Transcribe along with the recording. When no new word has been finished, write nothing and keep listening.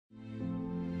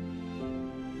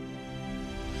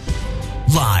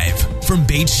Live from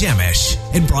Beit Shemesh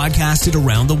and broadcasted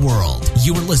around the world,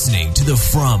 you are listening to the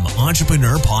From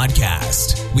Entrepreneur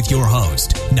Podcast with your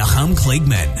host, Nahum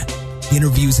Kligman.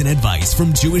 Interviews and advice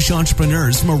from Jewish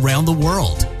entrepreneurs from around the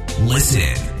world.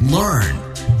 Listen, learn,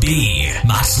 be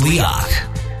Matzliach.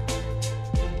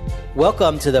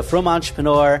 Welcome to the From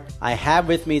Entrepreneur. I have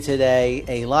with me today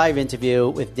a live interview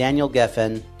with Daniel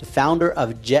Gefen, the founder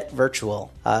of JetVirtual.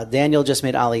 Daniel just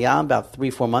made Aliyah about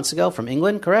 3-4 months ago from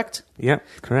England, correct? Yep,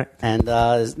 correct. And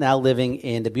is now living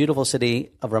in the beautiful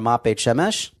city of Ramat Beit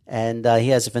Shemesh. And he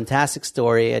has a fantastic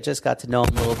story. I just got to know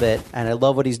him a little bit, and I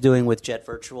love what he's doing with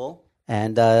JetVirtual.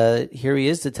 And here he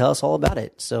is to tell us all about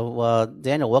it. So,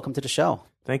 Daniel, welcome to the show.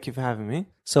 Thank you for having me.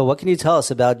 So what can you tell us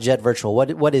about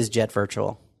JetVirtual? What is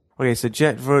JetVirtual? Okay, so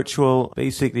JetVirtual,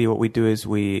 basically what we do is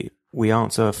we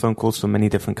answer phone calls from many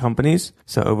different companies,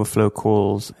 so overflow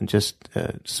calls and just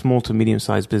small to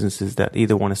medium-sized businesses that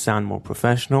either want to sound more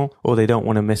professional or they don't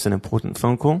want to miss an important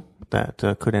phone call that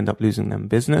could end up losing them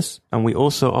business. And we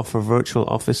also offer virtual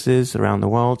offices around the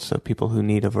world, so people who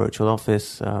need a virtual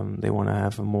office, they want to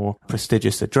have a more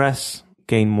prestigious address,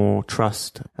 gain more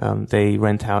trust, they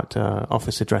rent out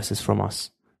office addresses from us,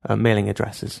 mailing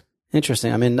addresses.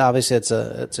 Interesting. I mean, obviously, it's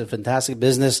a fantastic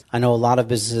business. I know a lot of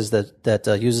businesses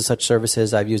that uses such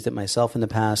services. I've used it myself in the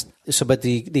past. So, but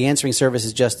the answering service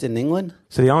is just in England?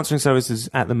 So the answering service is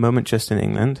at the moment just in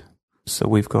England. So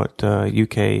we've got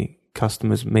UK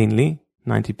customers mainly.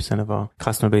 90% of our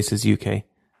customer base is UK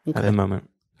at the moment.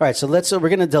 All right. So we're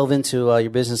going to delve into your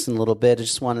business in a little bit. I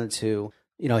just wanted to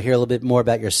hear a little bit more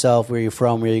about yourself, where you're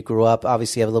from, where you grew up.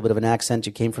 Obviously, you have a little bit of an accent.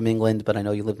 You came from England, but I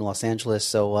know you lived in Los Angeles.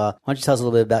 So why don't you tell us a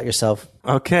little bit about yourself?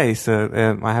 Okay,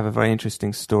 so I have a very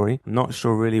interesting story. I'm not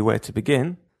sure really where to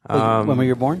begin. When were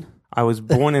you born? I was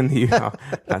born in the UK.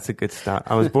 That's a good start.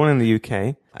 I was born in the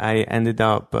UK. I ended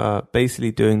up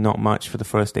basically doing not much for the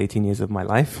first 18 years of my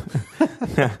life.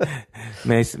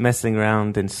 Messing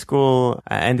around in school.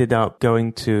 I ended up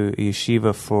going to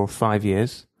yeshiva for 5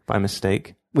 years by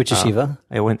mistake. Which yeshiva?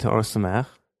 I went to Or Sameach.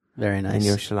 Very nice. In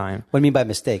Yerushalayim. What do you mean by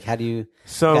mistake? How do you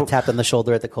got tapped on the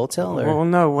shoulder at the hotel? Or? Well,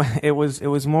 no, it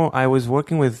was more, I was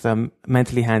working with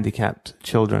mentally handicapped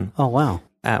children. Oh, wow.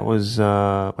 That was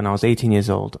when I was 18 years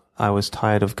old. I was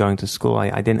tired of going to school.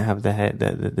 I didn't have the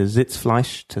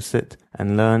Sitzfleisch to sit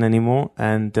and learn anymore.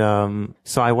 And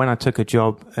so I took a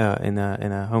job in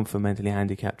a home for mentally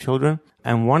handicapped children.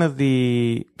 And one of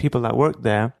the people that worked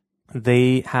there,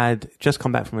 they had just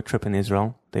come back from a trip in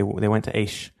Israel. They went to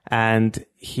Aish, and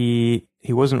he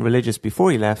wasn't religious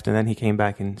before he left, and then he came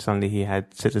back and suddenly he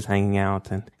had sitters hanging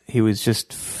out, and he was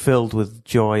just filled with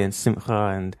joy and simcha,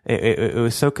 and it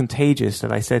was so contagious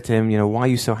that I said to him, why are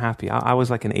you so happy? I was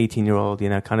like an 18-year-old,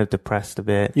 kind of depressed a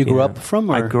bit. You grew up from?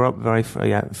 Or? I grew up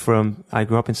I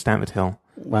grew up in Stamford Hill.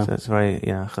 Wow. So it's a very,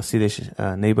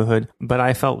 Hasidic neighborhood. But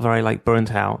I felt very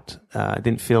burnt out. I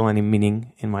didn't feel any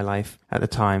meaning in my life at the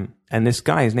time. And this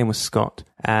guy, his name was Scott.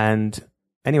 And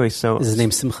anyway, so... Is his name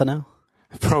Simcha now?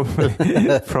 Probably.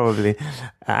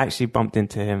 I actually bumped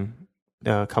into him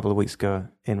a couple of weeks ago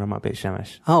in Ramat Beit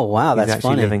Shemesh. Oh, wow. That's funny. He's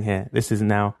actually living here. This is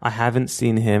now... I haven't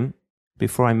seen him.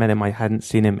 Before I met him, I hadn't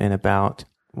seen him in about,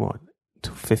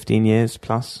 15 years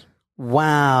plus.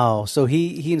 Wow. So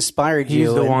he inspired you.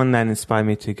 He's the one that inspired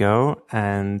me to go,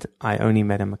 and I only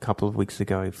met him a couple of weeks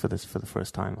ago for the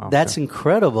first time. After. That's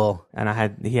incredible.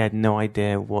 And he had no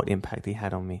idea what impact he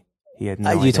had on me. He had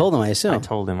no idea. You told him, I assume. I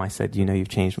told him. I said, you've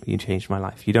changed my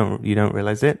life. You don't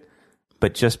realize it,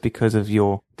 but just because of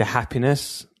the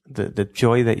happiness, the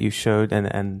joy that you showed,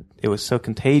 and it was so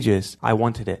contagious, I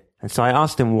wanted it. And so I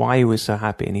asked him why he was so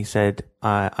happy, and he said,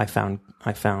 I found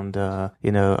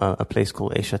a place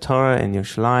called Esha Torah in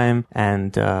Yerushalayim,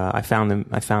 and I found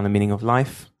the meaning of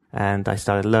life, and I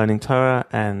started learning Torah,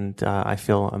 and I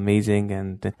feel amazing,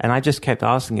 and I just kept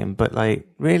asking him, but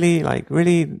really,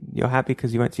 you're happy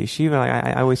because you went to yeshiva?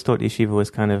 I always thought yeshiva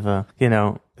was kind of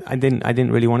I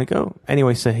didn't really want to go.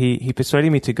 Anyway, so he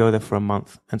persuaded me to go there for a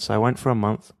month, and so I went for a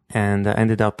month, and I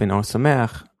ended up in Or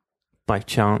Sameach by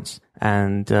chance,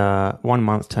 and 1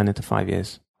 month turned into 5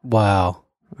 years. Wow.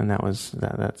 And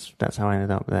that's how I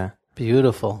ended up there.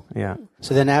 Beautiful. Yeah.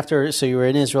 So then so you were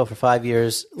in Israel for 5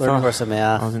 years, learning Or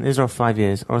Sameach. I was in Israel 5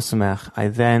 years, Or Sameach.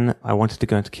 I wanted to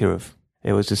go into Kiruv.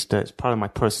 It was just, it's part of my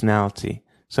personality.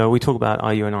 So we talk about,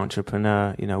 are you an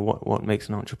entrepreneur? What makes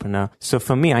an entrepreneur? So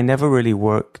for me, I never really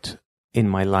worked in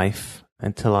my life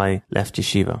until I left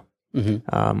yeshiva. Mm-hmm.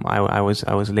 I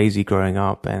was lazy growing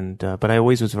up, but I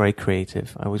always was very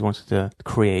creative. I always wanted to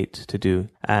create, to do.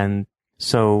 And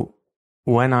so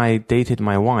when I dated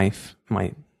my wife,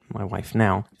 my wife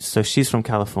now, so she's from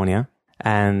California,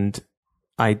 and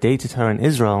I dated her in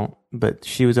Israel but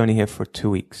she was only here for 2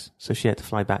 weeks. So she had to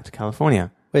fly back to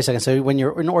California. Wait a second. So when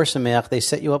you're in Or Sameach, they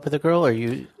set you up with a girl, or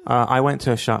you? I went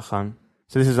to a shadchan.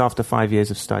 So this is after 5 years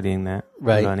of studying there,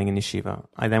 Right. learning in yeshiva.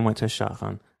 I then went to a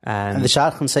shadchan. And the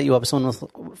shadchan set you up with someone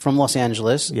from Los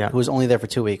Angeles who was only there for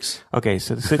 2 weeks. Okay,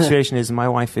 so the situation is my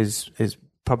wife is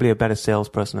probably a better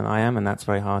salesperson than I am, and that's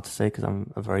very hard to say because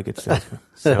I'm a very good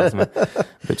salesman.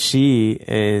 But she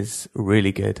is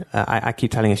really good. I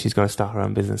keep telling her she's got to start her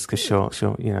own business because she'll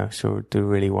do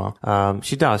really well.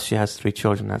 She does. She has 3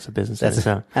 children. That's a business.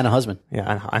 And a husband.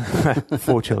 Yeah, and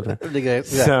 4 children. Yeah.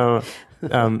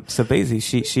 So basically,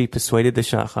 she persuaded the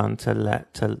shadchan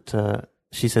to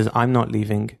she says, I'm not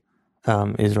leaving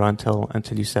Israel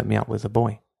until you set me up with a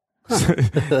boy. So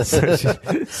the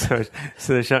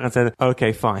shadchan said,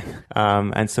 okay, fine.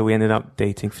 And so we ended up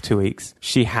dating for 2 weeks.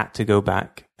 She had to go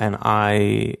back, and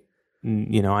I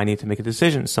need to make a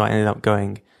decision. So I ended up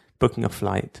booking a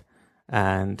flight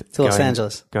and Los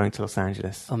Angeles. Going to Los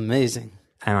Angeles. Amazing.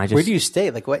 And where do you stay?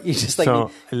 Like what? You just like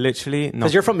literally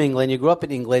because you're from England. You grew up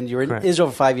in England. You're in Correct. Israel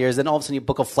for 5 years. Then all of a sudden you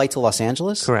book a flight to Los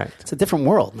Angeles. Correct. It's a different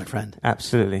world, my friend.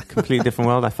 Absolutely, completely different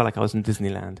world. I felt like I was in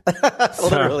Disneyland.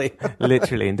 Literally,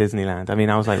 literally in Disneyland. I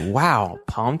mean, I was like, wow,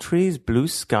 palm trees, blue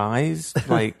skies.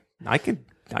 Like I could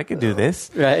do this.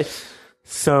 Right.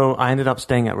 So I ended up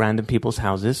staying at random people's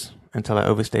houses until I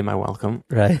overstayed my welcome.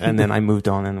 Right. And then I moved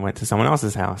on and went to someone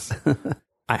else's house.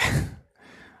 I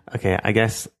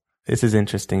guess. This is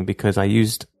interesting because I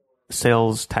used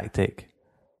sales tactic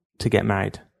to get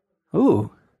married.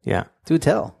 Ooh. Yeah. Do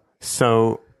tell.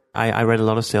 So I read a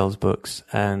lot of sales books,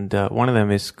 and one of them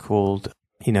is called,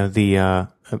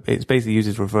 it basically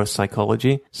uses reverse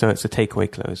psychology. So it's a takeaway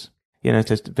clause,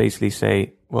 to basically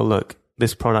say, well, look,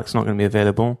 this product's not going to be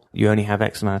available. You only have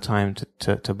X amount of time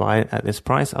to buy it at this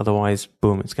price. Otherwise,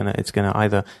 boom,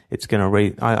 either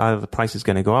the price is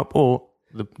going to go up or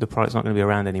the product's not going to be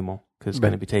around anymore because it's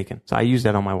going to be taken. So I used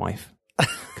that on my wife.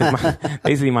 Because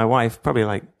basically my wife, probably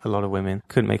like a lot of women,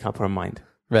 couldn't make up her mind.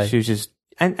 Right. She was just,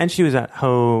 and she was at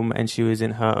home and she was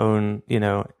in her own,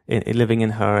 living in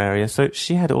her area. So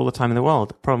she had all the time in the world.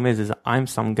 The problem is I'm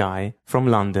some guy from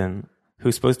London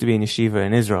who's supposed to be in yeshiva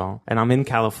in Israel, and I'm in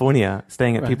California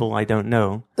staying at people I don't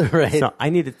know. Right. So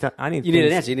you need an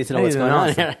answer. You need to know what's going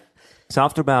on. So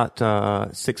after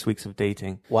about 6 weeks of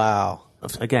dating. Wow.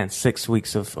 Again, 6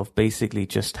 weeks of basically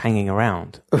just hanging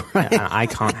around. Right. And I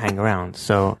can't hang around.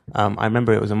 So I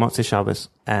remember it was a Motzei Shabbos,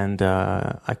 and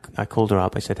I called her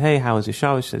up. I said, hey, how was your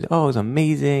Shabbos? She said, oh, it was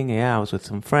amazing. Yeah, I was with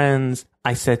some friends.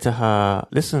 I said to her,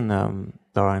 listen,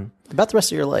 Lauren. About the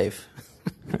rest of your life.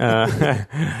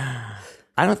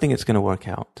 I don't think it's going to work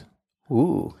out.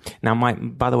 Ooh. Now,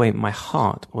 by the way, my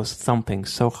heart was thumping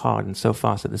so hard and so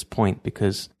fast at this point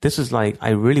because this was like, I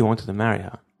really wanted to marry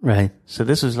her. Right. So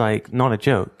this was like not a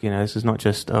joke, This is not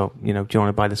just, do you want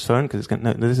to buy this phone? Because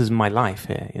this is my life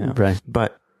here, Right.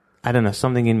 But I don't know,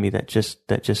 something in me that just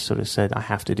sort of said, I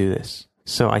have to do this.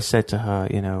 So I said to her,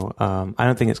 I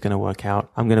don't think it's going to work out.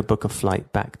 I'm going to book a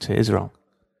flight back to Israel.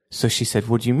 So she said,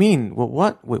 what do you mean? Well,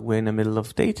 what? We're in the middle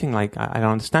of dating. Like, I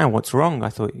don't understand what's wrong. I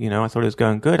thought it was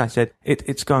going good. I said,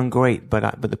 it's going great.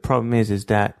 But the problem is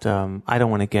that, I don't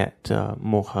want to get,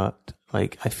 more hurt.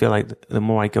 Like, I feel like the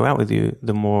more I go out with you,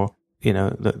 the more,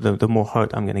 the more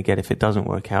hurt I'm going to get if it doesn't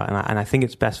work out. And I think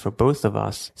it's best for both of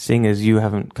us, seeing as you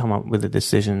haven't come up with a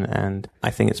decision. And I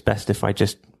think it's best if I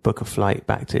just book a flight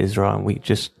back to Israel and we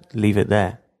just leave it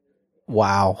there.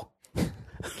 Wow.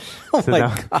 Oh so my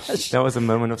gosh. That was a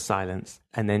moment of silence.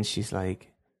 And then she's like,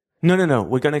 no,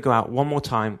 we're going to go out one more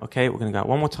time. Okay. We're going to go out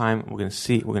one more time. We're going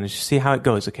to see how it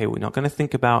goes. Okay. We're not going to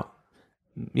think about,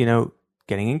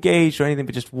 getting engaged or anything,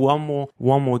 but just one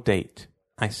more date.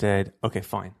 I said, okay,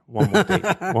 fine. One more date.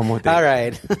 All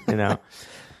right.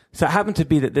 So it happened to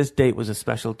be that this date was a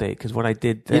special date because what I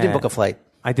did there. You didn't book a flight.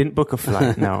 I didn't book a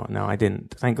flight. No, I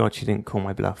didn't. Thank God she didn't call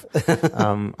my bluff.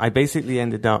 I basically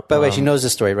ended up. By the way, she knows the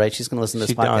story, right? She's going to listen to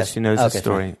this podcast. She does. She knows the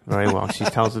story very well. She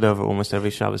tells it over almost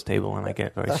every Shabbos table, and I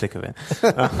get very sick of it.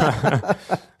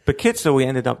 But Kitzer, we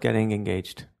ended up getting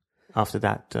engaged after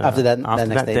that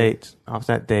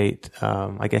date,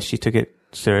 I guess she took it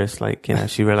serious. Like,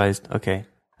 she realized, okay.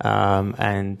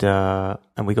 And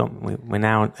we're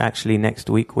now actually next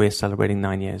week, we're celebrating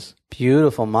 9 years.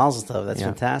 Beautiful. Mazel tov. That's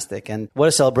fantastic. And what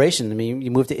a celebration. I mean, you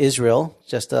moved to Israel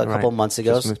just a couple of months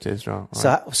ago. Just moved to Israel.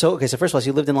 Right. So first of all,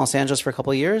 you lived in Los Angeles for a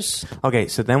couple of years? Okay.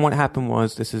 So then what happened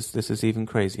was, this is even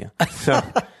crazier. So,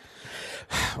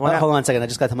 hold on a second. I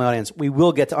just got to my audience. We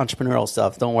will get to entrepreneurial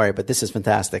stuff. Don't worry, but this is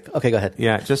fantastic. Okay, go ahead.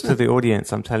 Yeah, just to the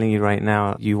audience, I'm telling you right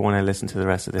now, you want to listen to the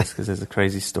rest of this because there's a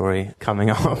crazy story coming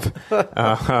up.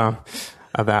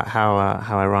 about how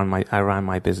I ran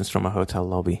my business from a hotel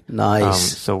lobby.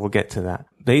 Nice. So we'll get to that.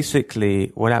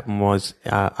 Basically, what happened was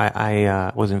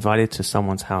I was invited to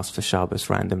someone's house for Shabbos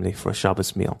randomly for a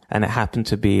Shabbos meal, and it happened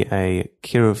to be a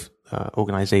Kiruv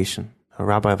organization, a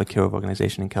rabbi of a Kiruv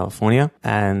organization in California.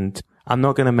 And I'm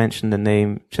not going to mention the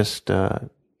name, just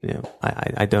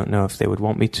I don't know if they would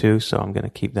want me to, so I'm going to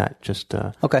keep that just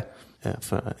okay.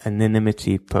 For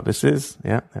anonymity purposes.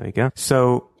 Yeah, there we go.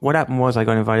 So what happened was I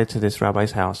got invited to this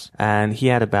rabbi's house, and he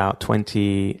had about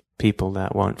 20 people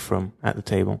that weren't from at the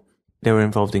table. They were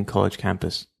involved in college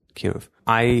campus, Kiruv.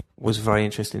 I was very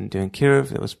interested in doing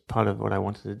Kiruv. It was part of what I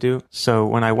wanted to do. So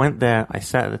when I went there, I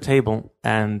sat at the table,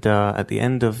 and at the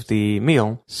end of the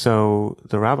meal, so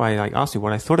the rabbi asked me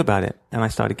what I thought about it, and I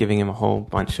started giving him a whole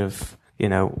bunch of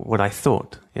what I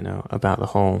thought, about the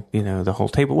whole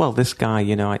table. Well, this guy,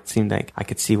 it seemed like I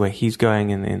could see where he's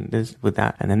going and this with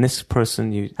that. And then this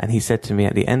person, and he said to me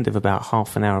at the end of about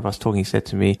half an hour of us talking, he said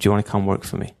to me, "Do you want to come work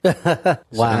for me?" Wow.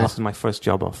 So this is my first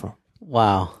job offer.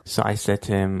 Wow. So I said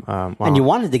to him, well, and you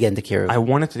wanted to get into Kiruv. I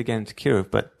wanted to get into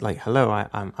Kiruv, but hello,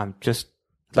 I'm just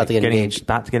about to get engaged.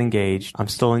 About to get engaged. I'm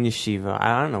still in yeshiva.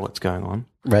 I don't know what's going on.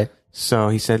 Right. So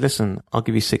he said, "Listen, I'll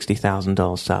give you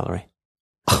 $60,000 salary."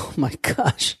 Oh my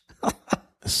gosh.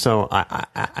 So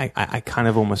I kind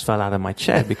of almost fell out of my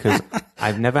chair because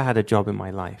I've never had a job in my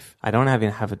life. I don't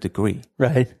even have a degree.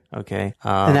 Right. Okay.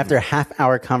 And after a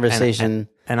half-hour conversation.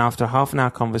 And after a half-an-hour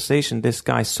conversation, this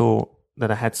guy saw that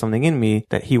I had something in me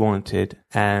that he wanted,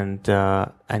 and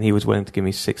he was willing to give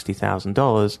me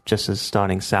 $60,000 just as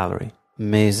starting salary.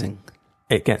 Amazing.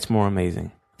 It gets more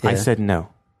amazing. Yeah. I said no.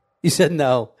 You said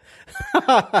no.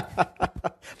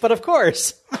 But of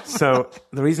course. So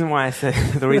the reason why I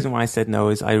said no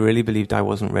is I really believed I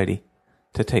wasn't ready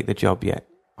to take the job yet.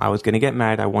 I was going to get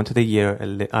married. I wanted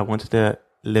I wanted to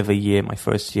live a year, my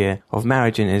first year of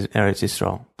marriage in Eretz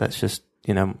Yisrael. That's just,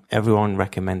 everyone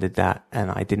recommended that, and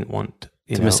I didn't want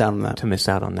to miss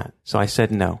out on that. So I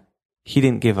said no. He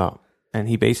didn't give up, and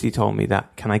he basically told me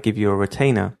that, "Can I give you a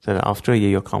retainer so that after a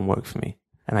year you'll come work for me?"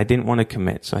 And I didn't want to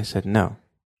commit, so I said no.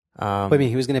 Wait a minute,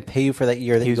 he was going to pay you for that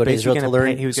year that you go to Israel to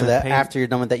learn, so that after you're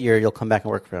done with that year, you'll come back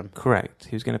and work for him. Correct.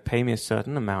 He was going to pay me a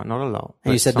certain amount, not a lot.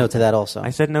 And you said no to that also? I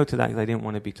said no to that because I didn't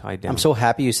want to be tied down. I'm so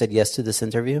happy you said yes to this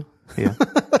interview. Yeah.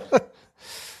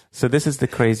 So this is the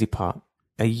crazy part.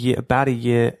 About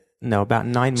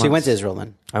 9 months. So you went to Israel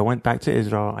then? I went back to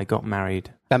Israel. I got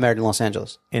married. Got married in Los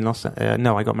Angeles?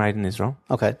 No, I got married in Israel.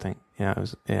 Okay. I think. Yeah, it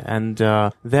was. Yeah. And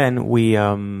then we,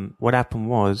 what happened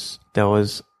was there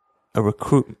was a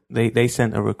recruit. They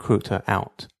sent a recruiter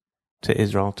out to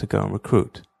Israel to go and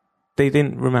recruit. They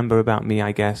didn't remember about me,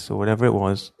 I guess, or whatever it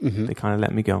was. Mm-hmm. They kind of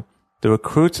let me go. The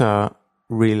recruiter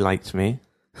really liked me.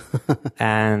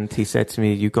 And he said to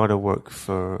me, "You got to work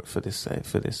for this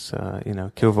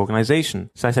Kiruv organization."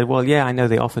 So I said, "Well, yeah, I know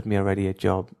they offered me already a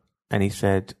job." And he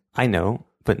said, "I know,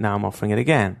 but now I'm offering it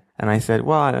again." And I said,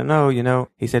 "Well, I don't know,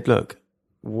 He said, "Look,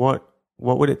 what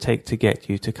would it take to get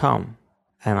you to come?"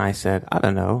 And I said, "I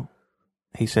don't know."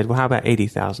 He said, "Well, how about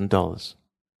 $80,000?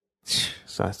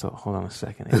 So I thought, hold on a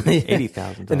second,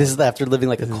 $80,000. And this is after living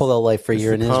like a kollel life for a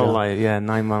year in Israel. Life, yeah,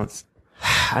 9 months.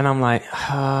 And I'm like,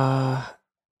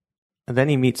 And then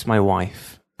he meets my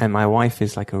wife, and my wife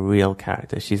is like a real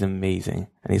character. She's amazing.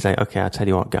 And he's like, "Okay, I'll tell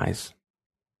you what, guys.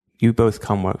 You both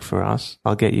come work for us.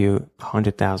 I'll get you a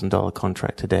 $100,000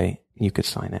 contract today. You could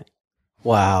sign it."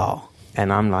 Wow.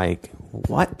 And I'm like,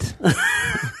 what?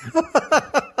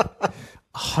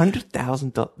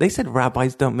 $100,000? They said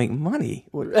rabbis don't make money.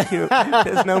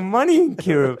 There's no money in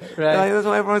Kiruv. Right. Like, that's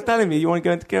what everyone's telling me. You want to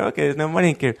go into Kiruv? Okay, there's no money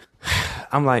in Kiruv.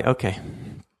 I'm like, okay.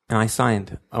 And I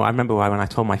signed. Oh, I remember when I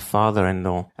told my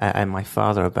father-in-law and my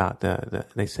father about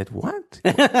they said, "What?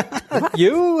 What?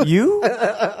 You?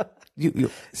 You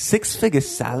 6-figure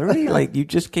salary? Like, you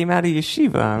just came out of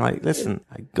yeshiva." I'm like, listen,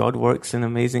 God works in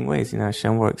amazing ways.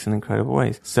 Hashem works in incredible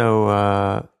ways. So,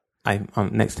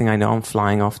 next thing I know, I'm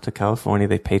flying off to California.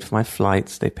 They paid for my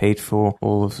flights. They paid for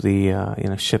all of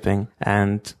the, shipping,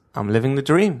 and I'm living the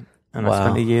dream. And wow. I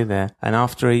spent a year there. And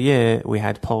after a year, we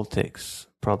had politics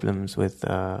problems with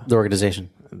the organization.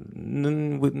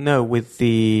 With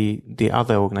the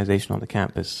other organization on the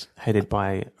campus, headed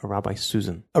by Rabbi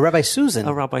Susan. A Rabbi Susan?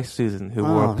 A Rabbi Susan, who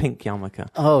wore a pink yarmulke.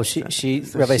 Oh,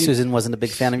 Rabbi Susan wasn't a big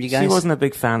fan of you guys? She wasn't a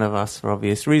big fan of us for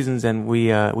obvious reasons, and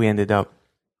we ended up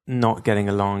not getting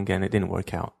along, and it didn't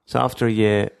work out. So after a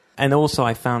year, And also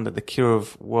I found that the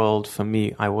Curve world for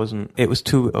me, it was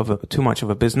too much of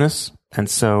a business. And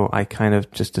so I kind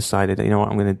of just decided, you know what,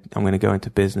 I'm going to go into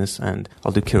business and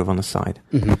I'll do Curve on the side.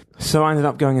 Mm-hmm. So I ended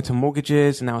up going into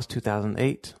mortgages, and that was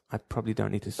 2008. I probably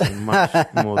don't need to say much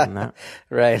more than that.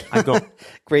 Right. I got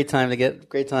great timing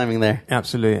there.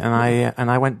 Absolutely.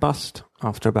 And I went bust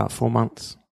after about 4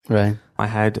 months. Right. I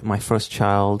had my first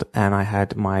child, and I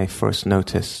had my first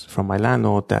notice from my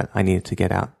landlord that I needed to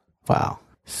get out. Wow.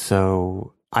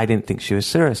 So I didn't think she was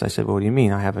serious. I said, well, what do you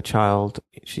mean? I have a child.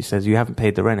 She says, you haven't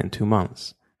paid the rent in 2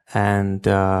 months. And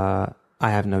I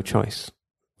have no choice.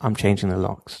 I'm changing the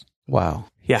locks. Wow.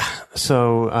 Yeah.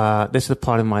 So this is the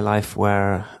part of my life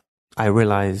where I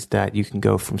realized that you can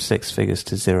go from 6 figures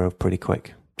to 0 pretty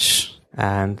quick.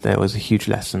 And there was a huge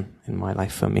lesson in my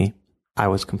life for me. I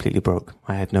was completely broke.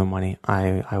 I had no money.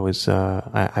 I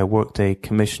worked a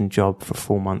commission job for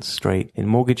 4 months straight in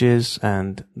mortgages,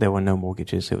 and there were no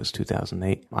mortgages. It was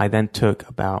 2008. I then took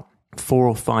about 4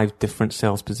 or 5 different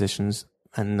sales positions,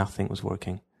 and nothing was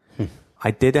working.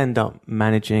 I did end up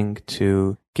managing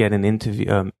to get an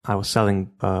interview. I was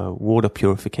selling water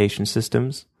purification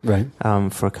systems, right,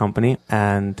 for a company,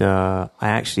 and I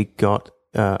actually got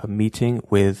a meeting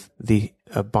with the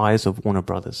buyers of Warner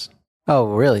Brothers.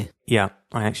 Oh, really? Yeah,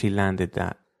 I actually landed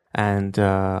that. And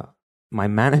my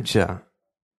manager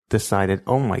decided,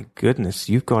 oh my goodness,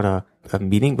 you've got a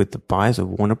meeting with the buyers of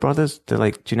Warner Brothers? They're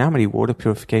like, do you know how many water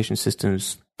purification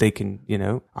systems they can,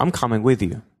 I'm coming with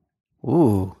you.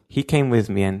 Ooh. He came with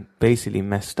me and basically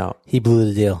messed up. He blew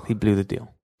the deal. He blew the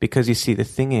deal. Because you see, the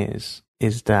thing is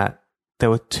that there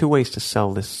were 2 ways to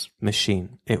sell this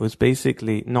machine. It was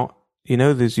basically not,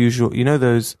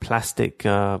 those plastic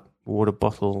water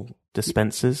bottle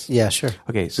dispensers. Yeah, sure.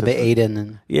 Okay, so the Aiden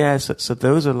and yeah, so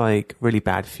those are like really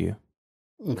bad for you.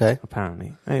 Okay.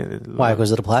 Apparently. Why?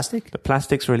 Because of the plastic? The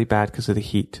plastic's really bad because of the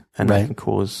heat, and right, that can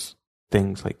cause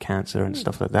things like cancer and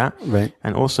stuff like that. Right.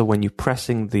 And also when you're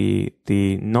pressing the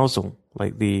nozzle,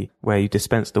 like where you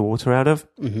dispense the water out of.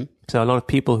 Mm-hmm. So a lot of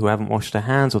people who haven't washed their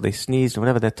hands or they sneezed or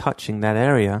whatever, they're touching that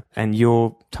area, and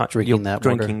you're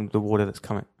drinking the water that's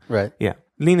coming. Right. Yeah.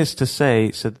 Needless to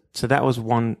say, so that was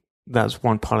one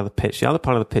part of the pitch. The other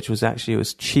part of the pitch was actually it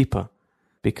was cheaper,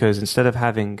 because instead of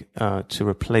having to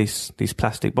replace these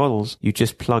plastic bottles, you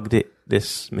just plugged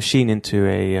this machine into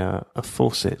a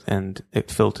faucet and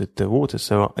it filtered the water.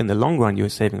 So in the long run, you were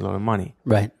saving a lot of money.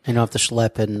 Right. You don't have to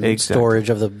schlep and storage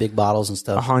of the big bottles and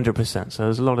stuff. 100%. So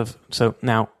there's a lot of, so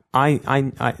now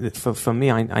for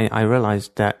me, I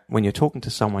realized that when you're talking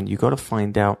to someone, you got to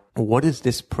find out what is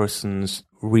this person's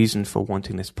reason for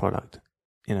wanting this product.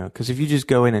 Because if you just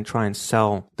go in and try and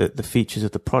sell the features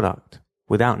of the product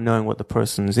without knowing what the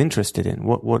person is interested in,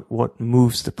 what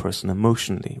moves the person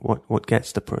emotionally, what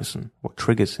gets the person, what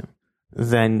triggers him,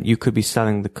 then you could be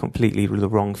selling the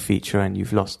wrong feature and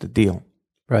you've lost the deal.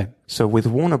 Right. So with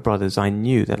Warner Brothers, I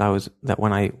knew that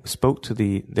when I spoke to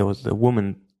there was the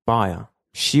woman buyer,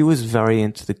 she was very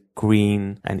into the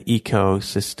green and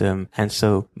ecosystem. And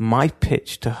so my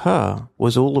pitch to her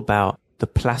was all about the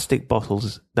plastic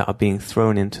bottles that are being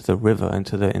thrown into the river,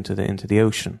 into the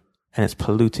ocean, and it's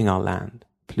polluting our land,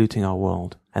 polluting our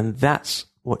world. And that's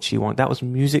what she wanted. That was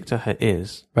music to her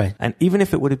ears. Right. And even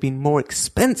if it would have been more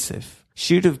expensive,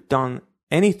 she'd have done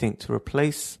anything to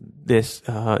replace this,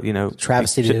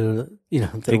 travesty to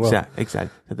the world. Exactly.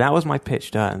 So that was my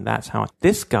pitch to her, and that's how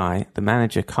this guy, the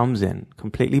manager, comes in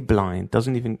completely blind,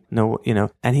 doesn't even know what,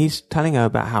 and he's telling her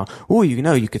about how,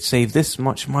 you could save this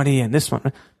much money and this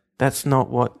much.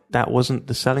 That wasn't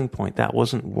the selling point. That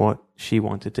wasn't what she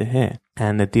wanted to hear.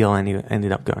 And the deal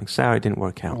ended up going sour. It didn't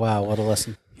work out. Wow, what a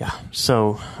lesson. Yeah.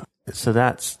 So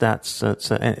that's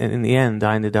and in the end,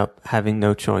 I ended up having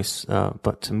no choice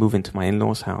but to move into my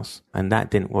in-laws' house, and that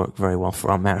didn't work very well for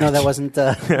our marriage. No, that wasn't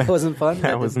fun.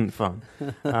 That wasn't fun.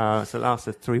 So it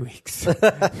lasted 3 weeks,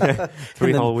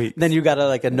 whole weeks. Then you got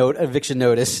eviction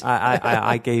notice.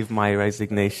 I gave my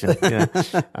resignation. Yeah.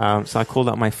 So I called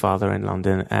up my father in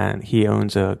London, and he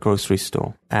owns a grocery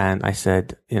store, and I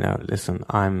said, listen,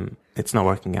 it's not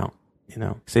working out.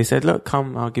 So he said, look,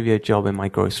 come, I'll give you a job in my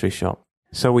grocery shop.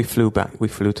 So we flew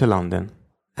to London,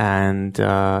 and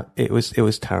it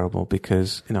was terrible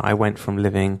because, I went from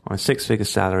living on a 6-figure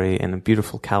salary in a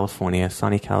beautiful California,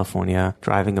 sunny California,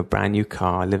 driving a brand new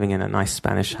car, living in a nice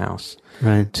Spanish house,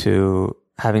 right, to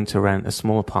having to rent a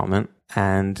small apartment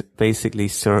and basically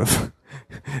serve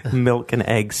milk and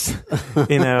eggs,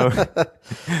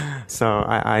 So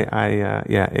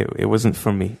it wasn't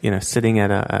for me, sitting at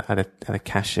a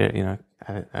cashier,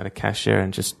 at a cashier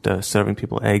and just serving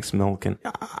people eggs, milk, and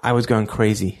I was going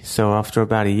crazy. So after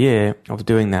about a year of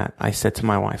doing that, I said to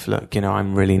my wife, look,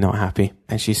 I'm really not happy.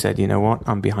 And she said, you know what?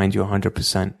 I'm behind you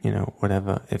 100%,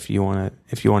 whatever. If you want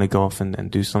to go off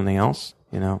and do something else,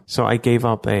 So I gave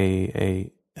up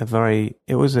it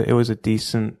was a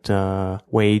decent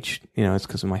wage, it's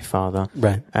because of my father.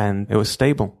 Right. And it was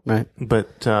stable. Right.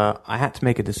 But I had to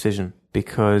make a decision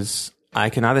because I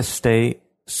can either stay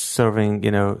serving,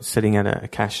 sitting at a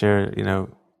cashier,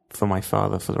 for my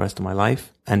father for the rest of my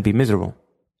life and be miserable.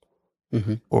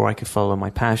 Mm-hmm. Or I could follow my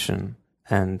passion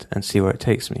and see where it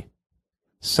takes me.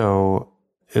 So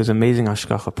it was amazing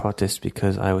Hashgacha Pratis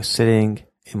because I was sitting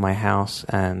in my house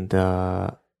and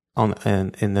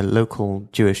in the local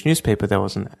Jewish newspaper there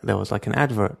was like an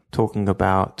advert talking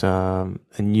about a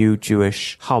new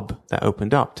Jewish hub that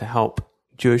opened up to help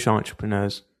Jewish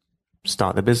entrepreneurs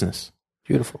start their business.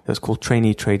 Beautiful. It was called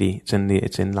Trainee Tradie.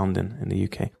 It's in London in the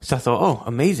UK. So I thought, oh,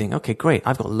 amazing. Okay, great.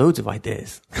 I've got loads of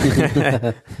ideas.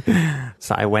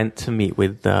 So I went to meet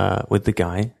with the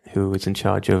guy who was in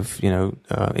charge of,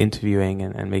 interviewing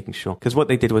and making sure. Because what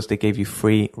they did was they gave you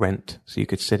free rent. So you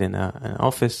could sit in an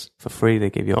office for free. They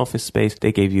gave you office space.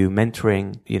 They gave you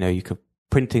mentoring. You could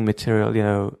printing material,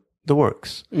 the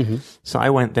works. Mm-hmm. So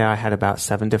I went there. I had about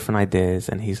 7 different ideas,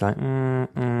 and he's like,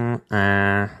 I'm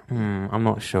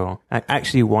not sure.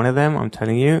 Actually, one of them, I'm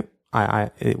telling you,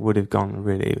 it would have gone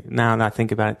really. Now that I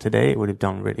think about it today, it would have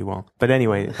done really well. But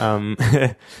anyway,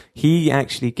 he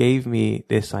actually gave me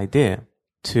this idea.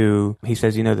 He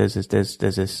says, there's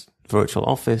this virtual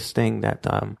office thing that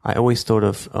I always thought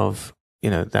of,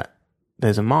 that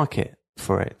there's a market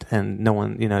for it, and no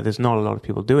one, there's not a lot of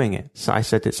people doing it. So I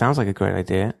said, it sounds like a great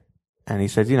idea. And he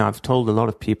said, I've told a lot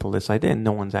of people this idea and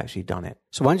no one's actually done it.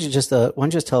 So why don't you just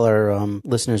tell our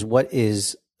listeners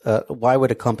why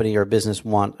would a company or a business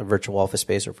want a virtual office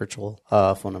space or virtual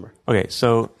phone number? Okay.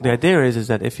 So the idea is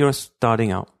that if you're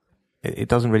starting out, it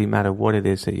doesn't really matter what it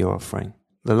is that you're offering.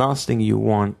 The last thing you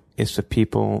want is for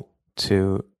people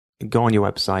to go on your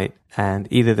website and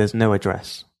either there's no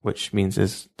address, which means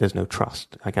there's no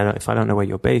trust. Like if I don't know where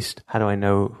you're based, how do I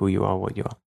know who you are, what you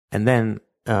are? And then,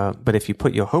 but if you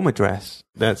put your home address,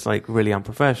 that's like really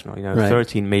unprofessional, right.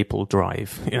 13 Maple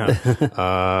Drive,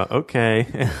 okay.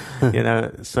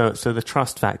 So the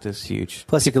trust factor is huge.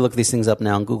 Plus you can look these things up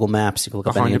now on Google Maps. You can look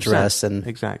up any address and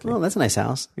exactly. Oh, that's a nice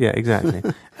house. Yeah, exactly.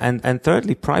 And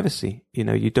thirdly, privacy.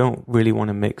 You don't really want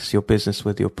to mix your business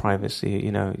with your privacy.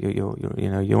 You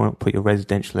won't put your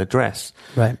residential address.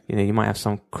 Right. You might have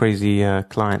some crazy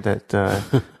client that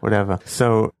whatever.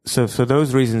 So for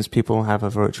those reasons, people have a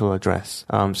virtual address.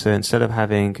 So instead of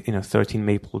having 13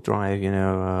 Maple Drive,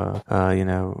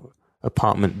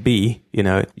 apartment B,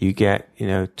 you get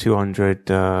 200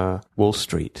 Wall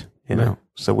Street. Right.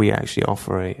 So we actually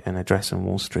offer an address in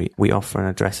Wall Street. We offer an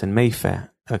address in Mayfair,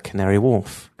 Canary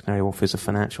Wharf. Canary Wharf is a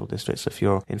financial district. So if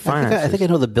you're in finance, I think I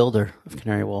know the builder of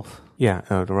Canary Wharf. Yeah,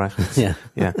 the Reichels. Yeah.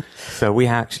 Yeah. So we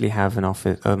actually have an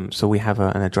office. So we have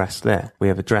an address there. We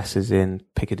have addresses in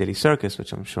Piccadilly Circus,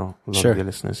 which I'm sure a lot of your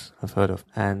listeners have heard of.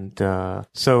 And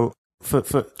so for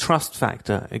trust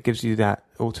factor, it gives you that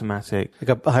automatic,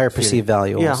 like a higher perceived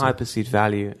value. Yeah, also. higher perceived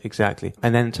value, exactly.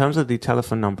 And then in terms of the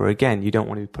telephone number, again, you don't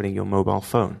want to be putting your mobile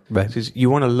phone, right? Because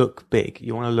you want to look big,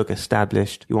 you want to look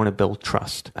established, you want to build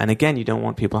trust. And again, you don't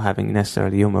want people having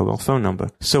necessarily your mobile phone number.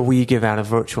 So we give out a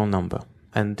virtual number.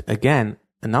 And again,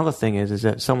 another thing is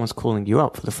that someone's calling you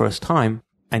up for the first time,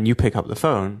 and you pick up the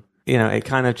phone. It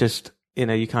kind of just.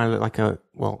 You kind of look like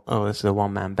this is a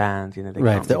one-man band.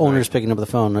 Right. The owner's picking up the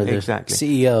phone, or the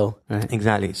CEO. Right.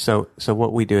 Exactly. So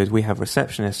what we do is we have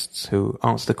receptionists who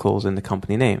answer the calls in the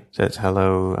company name. So it's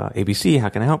hello, ABC, how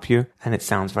can I help you? And it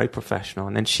sounds very professional.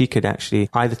 And then she could actually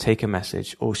either take a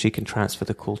message or she can transfer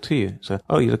the call to you. So,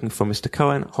 you're looking for Mr.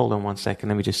 Cohen? Hold on one second.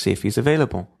 Let me just see if he's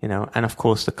available. And of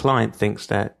course the client thinks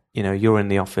that you're in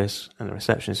the office and the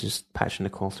receptionist is just patching the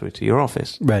call through to your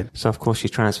office. Right. So of course she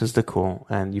transfers the call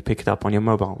and you pick it up on your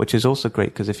mobile, which is also great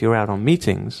because if you're out on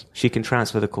meetings, she can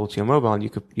transfer the call to your mobile and you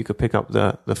could pick up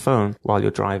the phone while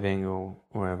you're driving or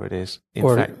wherever it is. It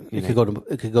could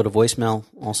go to voicemail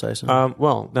also.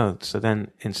 No. So then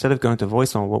instead of going to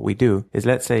voicemail, what we do is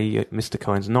let's say Mr.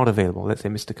 Cohen's not available. Let's say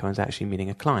Mr. Cohen's actually meeting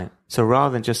a client. So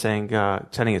rather than just saying,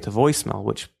 telling it to voicemail,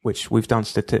 which we've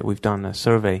done a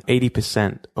survey,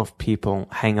 80% of people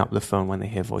hang up the phone when they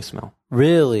hear voicemail.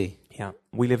 Really? Yeah.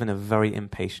 We live in a very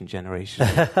impatient generation.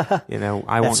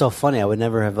 That's so funny. I would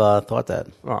never have thought that.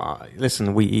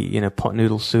 Listen, we eat, pot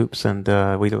noodle soups and,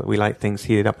 we like things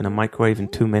heated up in a microwave in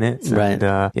 2 minutes. Right.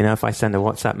 And, if I send a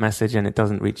WhatsApp message and it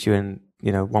doesn't reach you in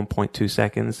 1.2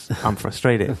 seconds, I'm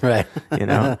frustrated. Right.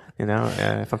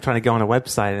 If I'm trying to go on a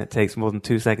website and it takes more than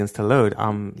 2 seconds to load,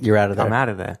 you're out of there. I'm out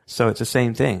of there. So it's the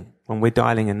same thing when we're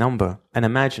dialing a number. And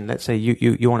imagine, let's say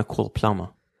you want to call a plumber,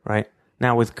 right?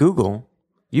 Now with Google,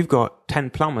 you've got 10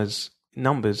 plumbers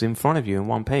numbers in front of you in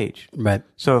one page. Right.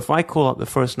 So if I call up the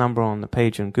first number on the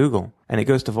page on Google and it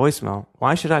goes to voicemail,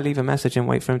 why should I leave a message and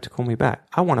wait for him to call me back?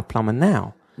 I want a plumber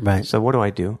now. Right. So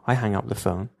what do? I hang up the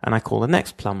phone and I call the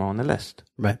next plumber on the list.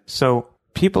 Right. So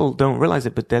people don't realize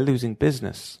it, but they're losing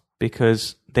business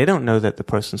because they don't know that the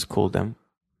person's called them.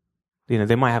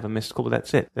 They might have a missed call, but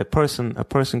that's it. A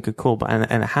person could call,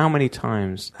 and how many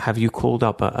times have you called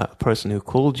up a person who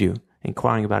called you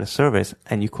inquiring about a service,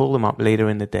 and you call them up later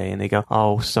in the day and they go,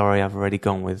 "Oh, sorry, I've already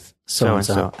gone with so and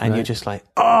so," and you're just like,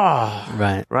 "Oh,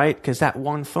 right," because that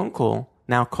one phone call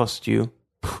now cost you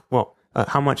what?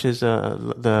 How much is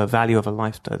the value of the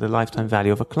lifetime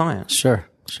value of a client? Sure.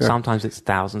 Sometimes it's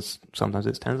thousands, sometimes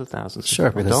it's tens of thousands.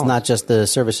 Sure, because it's not just the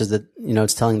services that,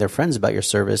 it's telling their friends about your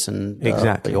service and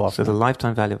exactly. What you offer. So the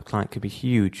lifetime value of a client could be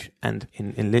huge, and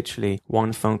in literally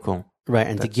one phone call. Right,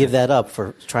 and to give that up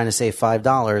for trying to save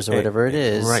 $5 or whatever it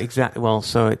is. Right, exactly. Well,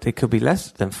 so it could be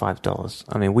less than $5.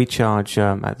 I mean, we charge,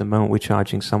 at the moment, we're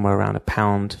charging somewhere around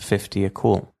 £1.50 a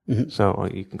call. Mm-hmm. So, or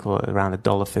you can call it around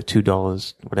 $1 for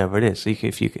 $2, whatever it is. So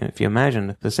if you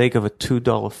imagine, for the sake of a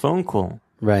 $2 phone call,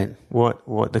 right,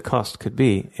 what the cost could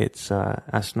be, it's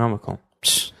astronomical.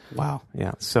 Wow.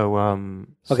 Yeah. So,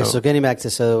 okay. So getting back to,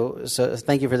 so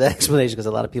thank you for that explanation, because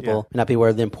a lot of people may not be aware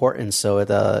of the importance. So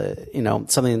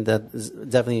something that is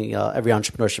definitely every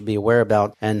entrepreneur should be aware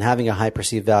about, and having a high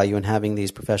perceived value and having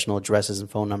these professional addresses and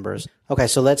phone numbers. Okay.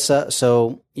 So let's,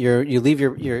 so you leave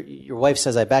your wife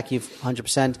says, "I back you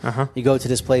 100%. Uh-huh. You go to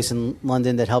this place in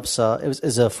London that helps,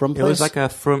 is a Frum place?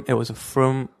 It was a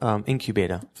Frum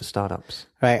incubator for startups.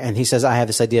 Right. And he says, "I have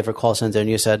this idea for a call center." And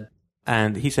you said,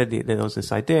 and he said there was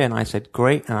this idea, and I said,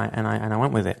 "Great," and I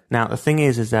went with it. Now the thing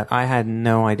is that I had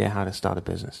no idea how to start a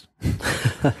business.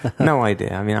 No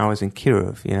idea. I mean, I was in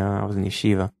Kirov, I was in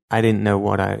yeshiva. I didn't know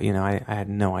what I had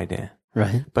no idea.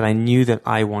 Right. But I knew that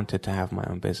I wanted to have my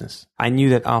own business. I knew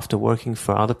that after working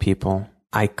for other people,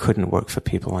 I couldn't work for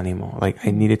people anymore. Like,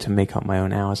 I needed to make up my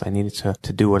own hours. I needed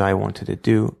to do what I wanted to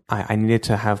do. I needed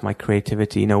to have my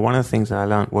creativity. One of the things that I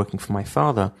learned working for my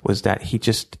father was that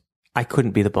I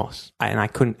couldn't be the boss.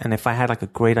 And if I had like a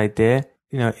great idea,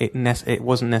 it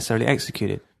wasn't necessarily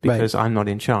executed because I'm not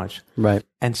in charge. Right.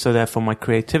 And so therefore my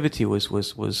creativity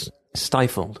was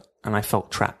stifled, and I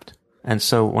felt trapped. And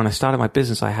so when I started my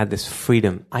business, I had this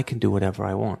freedom. I can do whatever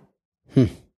I want.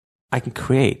 I can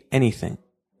create anything.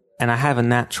 And I have a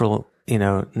natural,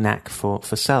 knack for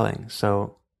selling.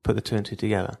 So put the two and two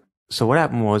together. So what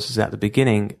happened is at the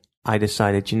beginning, I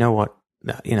decided, you know what?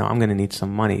 I'm going to need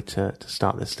some money to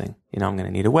start this thing. I'm going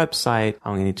to need a website.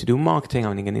 I'm going to need to do marketing.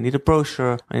 I'm going to need a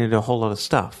brochure. I need a whole lot of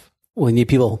stuff. We need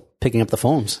people picking up the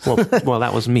phones. well,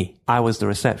 that was me. I was the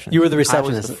receptionist. You were the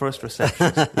receptionist. I was the first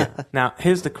receptionist. Yeah. Now,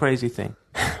 here's the crazy thing.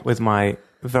 With my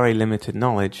very limited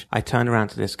knowledge, I turned around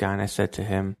to this guy and I said to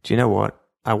him, "Do you know what?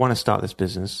 I want to start this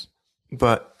business,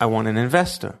 but I want an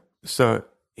investor." So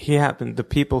the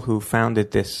people who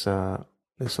founded this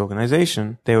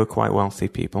organization, they were quite wealthy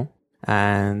people.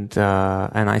 And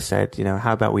I said,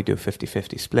 how about we do a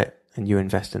 50-50 split and you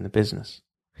invest in the business?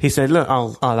 He said, "Look,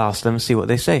 I'll ask them and see what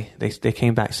they say." They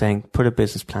came back saying, "Put a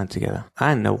business plan together." I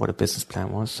didn't know what a business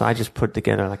plan was. So I just put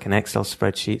together like an Excel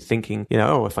spreadsheet thinking,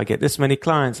 if I get this many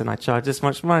clients and I charge this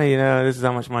much money, this is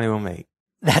how much money we'll make.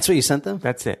 That's what you sent them?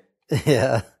 That's it.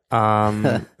 Yeah.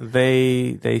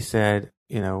 They said,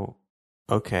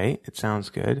 "Okay, it sounds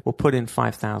good. We'll put in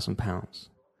 £5,000.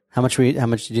 How much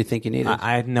did you think you needed?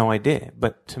 I had no idea,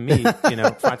 but to me,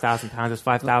 £5,000 is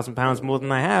 £5,000 more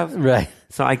than I have. Right.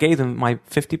 So I gave them my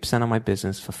 50% of my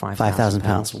business for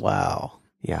 £5,000. Wow.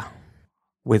 Yeah.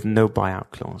 With no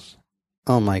buyout clause.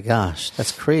 Oh my gosh.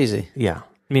 That's crazy. Yeah.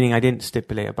 Meaning I didn't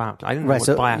stipulate about it. I didn't know what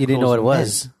buyout clause. You didn't know what it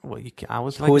was. Well, I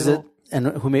was like, who was it? And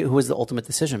who was the ultimate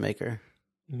decision maker?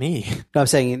 Me. No, I'm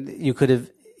saying you could have,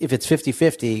 if it's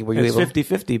 50-50, were you able? It's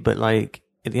 50-50, but like,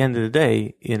 at the end of the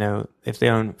day, if they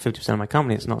own 50% of my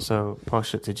company, it's not so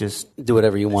posh to just do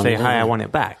whatever you want. Say, "Hi, I want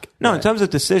it back." No, right. In terms of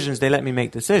decisions, they let me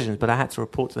make decisions, but I had to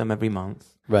report to them every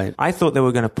month. Right. I thought they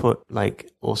were going to put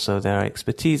also their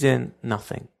expertise in.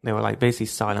 Nothing. They were basically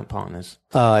silent partners.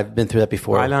 Oh, I've been through that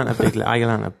before. I learned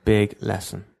a big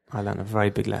lesson. I learned a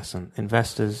very big lesson.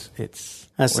 Investors,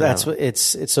 that's what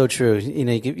it's so true.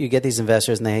 You get these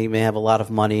investors and they may have a lot of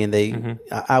money, and they. Mm-hmm.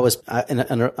 I was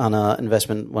on an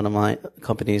investment, one of my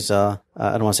companies. I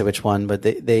don't want to say which one, but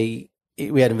they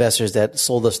we had investors that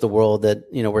sold us the world that,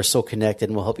 we're so connected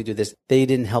and we'll help you do this. They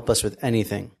didn't help us with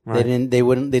anything. Right. They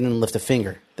didn't lift a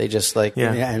finger. They just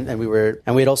and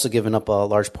we had also given up a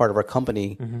large part of our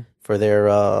company for their,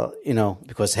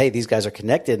 because, hey, these guys are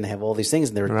connected and they have all these things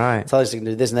and they're telling us to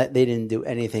do this and that. They didn't do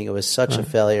anything. It was such a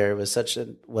failure. It was such a,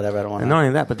 whatever. I don't want to. And not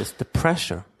only that, but it's the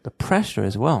pressure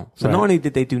as well. So not only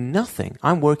did they do nothing,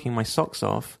 I'm working my socks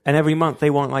off, and every month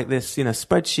they want like this,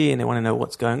 spreadsheet, and they want to know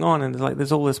what's going on, and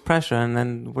there's all this pressure, and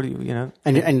then what do you.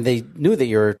 And they knew that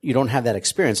you don't have that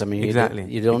experience. I mean, you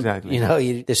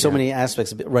don't, there's so many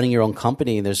aspects of running your own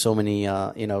company, and there's so many,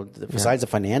 besides the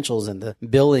financials and the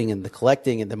billing and the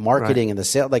collecting and the marketing and the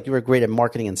sale, like you were great at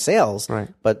marketing and sales,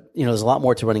 but there's a lot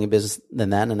more to running a business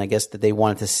than that. And I guess that they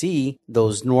wanted to see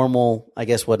those normal, I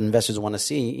guess what investors want to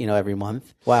see, every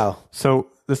month. Wow. So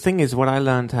the thing is, what I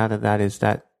learned out of that is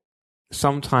that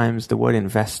sometimes the word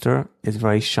investor is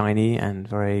very shiny and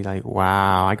very like,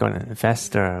 wow, I got an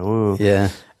investor. Ooh. Yeah.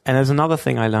 And there's another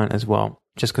thing I learned as well,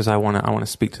 just because I want to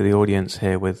speak to the audience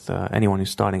here with anyone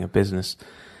who's starting a business.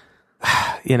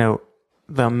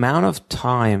 The amount of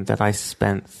time that I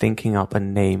spent thinking up a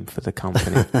name for the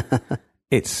company,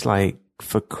 it's like,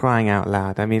 for crying out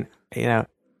loud. I mean,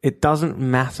 it doesn't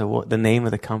matter what the name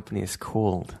of the company is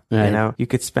called. Right. You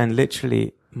could spend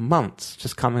literally months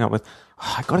just coming up with,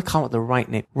 I got to come up with the right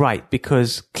name. Right.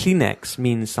 Because Kleenex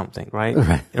means something, right?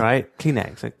 Right.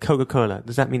 Kleenex, like Coca-Cola.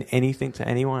 Does that mean anything to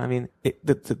anyone? I mean,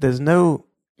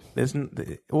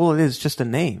 all it is just a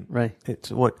name. Right.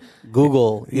 It's what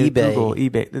Google,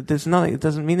 eBay. There's nothing, it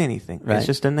doesn't mean anything. Right. It's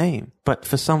just a name. But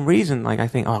for some reason, like I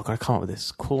think, I've got to come up with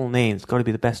this cool name. It's got to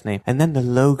be the best name. And then the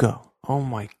logo. Oh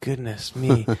my goodness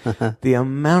me. The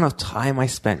amount of time I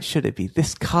spent. Should it be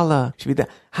this color? Should it be that?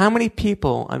 How many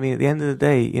people, I mean, at the end of the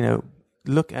day,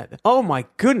 look at, oh my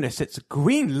goodness, it's a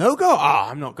green logo.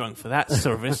 I'm not going for that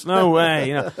service. No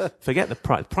way. Forget the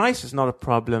price. Price is not a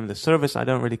problem. The service I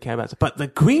don't really care about. But the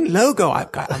green logo,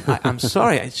 I'm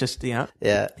sorry. It's just,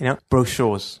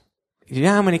 brochures. Do you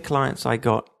know how many clients I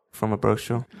got from a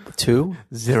brochure? 2?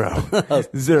 0.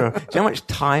 0. Do you know how much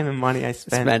time and money I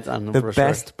spent on the brochure?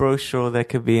 Best brochure there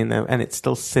could be in there, and it's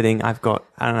still sitting. I've got,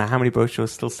 I don't know how many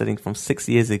brochures still sitting from 6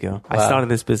 years ago. Wow. I started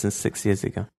this business 6 years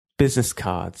ago. Business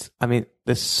cards. I mean,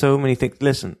 there's so many things.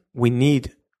 Listen, we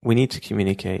need to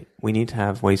communicate. We need to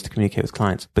have ways to communicate with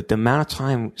clients. But the amount of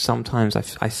time sometimes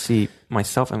I see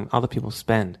myself and other people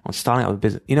spend on starting out a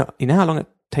business. You know how long it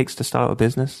takes to start out a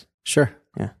business? Sure.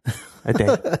 Yeah. A day.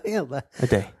 A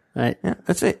day. Right. Yeah,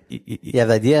 that's it. You have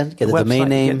the idea, get the domain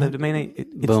name. Get the domain name.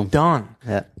 It's boom. Done.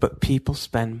 Yeah. But people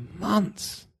spend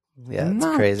months. Yeah, it's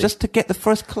crazy. Just to get the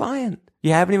first client.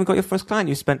 You haven't even got your first client.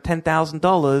 You spent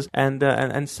 $10,000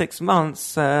 and 6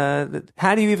 months.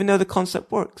 How do you even know the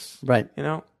concept works? Right.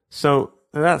 So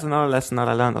that's another lesson that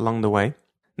I learned along the way.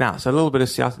 Now, so a lot of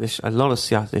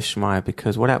siyata d'shmaya,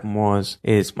 because what happened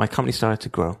is my company started to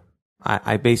grow.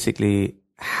 I basically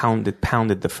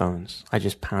pounded the phones. I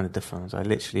just pounded the phones. I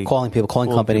literally calling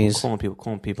companies,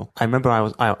 calling people. I remember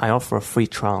I offer a free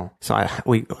trial. So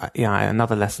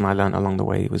another lesson I learned along the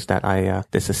way was that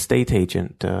this estate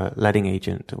agent, letting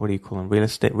agent, what do you call them?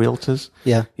 Realtors?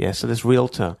 Yeah. Yeah. So this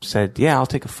realtor said, yeah, I'll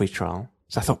take a free trial.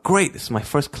 So I thought, great, this is my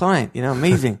first client,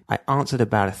 amazing. I answered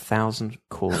about 1,000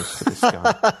 calls for this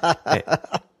guy.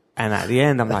 And at the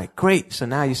end, I'm like, great. So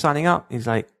now you're signing up? He's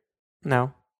like,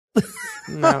 no,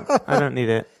 I don't need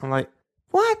it. I'm like,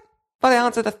 what? But I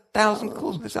answered 1,000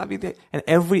 calls. And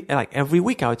every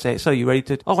week I would say, so you ready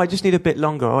to, I just need a bit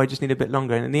longer. I just need a bit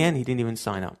longer. And in the end, he didn't even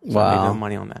sign up. So I made no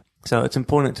money on that. So it's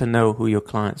important to know who your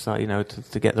clients are,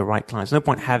 to get the right clients. No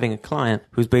point having a client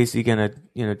who's basically going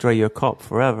to draw you a cop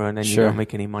forever and then you don't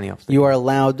make any money off them. You are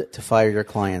allowed to fire your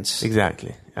clients.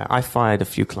 Exactly. I fired a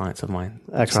few clients of mine.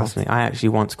 Excellent. Trust me. I actually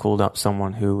once called up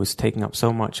someone who was taking up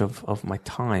so much of my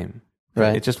time.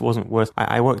 Right. It just wasn't worth.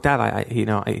 I worked out.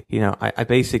 I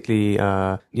basically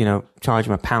charge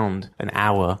him £1 an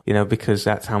hour. Because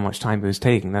that's how much time he was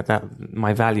taking. That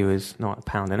my value is not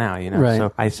 £1 an hour. Right.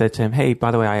 So I said to him, hey,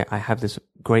 by the way, I have this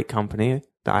great company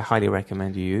that I highly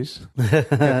recommend you use.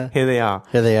 Here they are.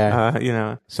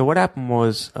 So what happened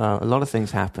was a lot of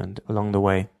things happened along the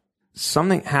way.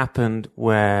 Something happened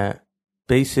where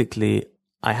basically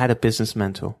I had a business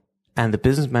mentor. And the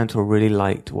business mentor really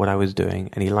liked what I was doing,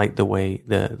 and he liked the way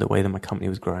that my company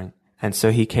was growing. And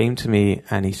so he came to me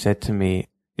and he said to me,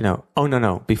 oh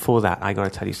no, before that, I got to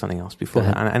tell you something else before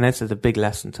that. And that's a big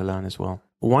lesson to learn as well.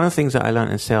 One of the things that I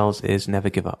learned in sales is never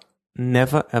give up.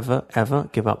 Never, ever, ever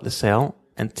give up the sale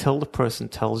until the person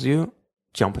tells you,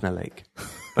 jump in a lake.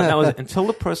 But that was until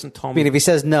the person told me. I mean, if he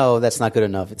says no, that's not good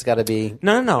enough. It's got to be.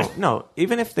 No.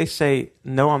 Even if they say,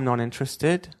 no, I'm not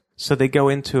interested. So they go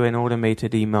into an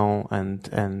automated email and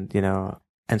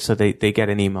so they get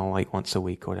an email like once a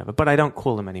week or whatever. But I don't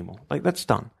call them anymore. Like, that's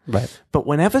done. Right. But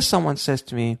whenever someone says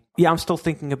to me, yeah, I'm still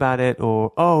thinking about it,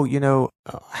 or,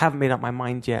 haven't made up my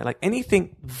mind yet, like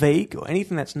anything vague or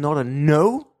anything that's not a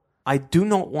no, I do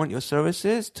not want your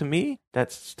services, to me,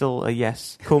 that's still a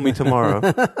yes. Call me tomorrow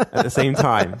at the same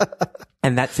time.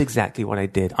 And that's exactly what I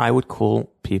did. I would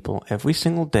call people every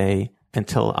single day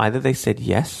until either they said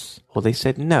yes or they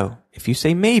said no. If you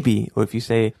say maybe, or if you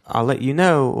say, I'll let you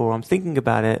know, or I'm thinking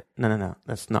about it, no,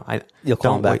 that's not, you'll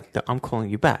call them back. I'm calling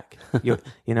you back.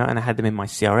 And I had them in my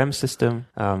CRM system.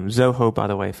 Zoho, by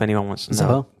the way, if anyone wants to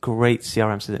know. Zoho? Great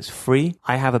CRM system. It's free.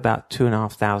 I have about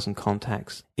 2,500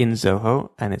 contacts in Zoho,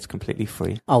 and it's completely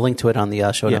free. I'll link to it on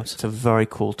the show notes. It's a very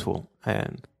cool tool.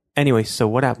 And anyway, so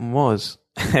what happened was,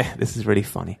 this is really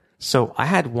funny. So I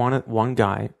had one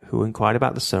guy who inquired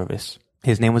about the service.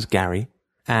 His name was Gary,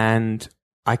 and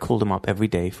I called him up every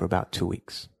day for about 2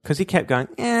 weeks because he kept going,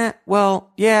 I'll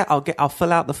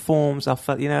fill out the forms. I'll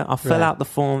fill out the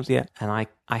forms. Yeah. And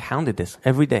I hounded this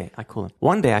every day. I call him.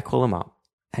 One day I call him up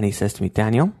and he says to me,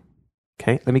 Daniel,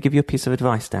 okay, let me give you a piece of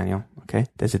advice, Daniel. Okay.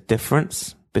 There's a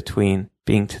difference between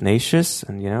being tenacious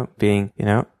and,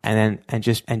 and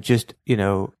just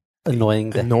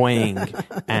annoying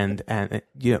and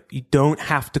you don't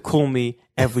have to call me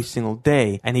every single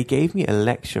day. And he gave me a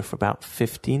lecture for about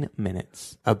 15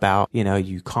 minutes about,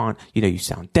 you can't, you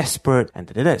sound desperate and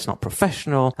it's not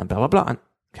professional and blah, blah, blah. And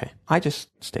okay, I just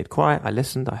stayed quiet. I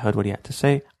listened. I heard what he had to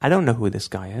say. I don't know who this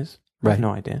guy is. I have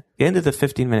no idea. At the end of the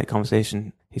 15-minute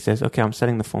conversation, he says, okay, I'm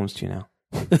sending the forms to you now.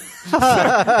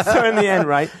 so in the end,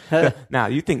 right? Now,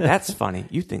 you think that's funny.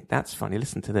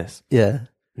 Listen to this. Yeah.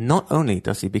 Not only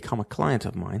does he become a client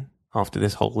of mine after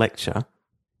this whole lecture,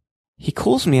 he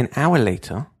calls me an hour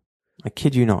later. I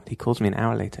kid you not. He calls me an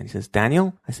hour later and he says,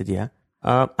 Daniel? I said, yeah.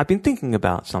 I've been thinking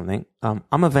about something.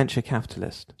 I'm a venture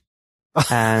capitalist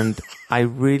and I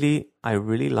really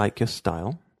like your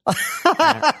style.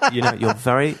 You're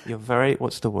very,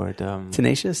 what's the word?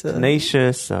 Tenacious?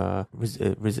 Tenacious,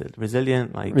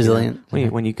 resilient, like, resilient.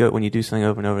 When you do something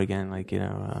over and over again, like,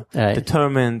 right.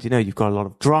 Determined, you've got a lot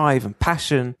of drive and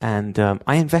passion, and,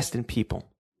 I invest in people.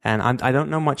 And I don't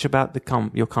know much about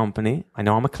your company. I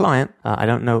know I'm a client. I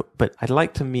don't know, but I'd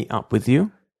like to meet up with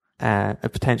you and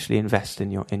potentially invest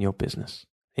in your business,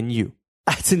 in you.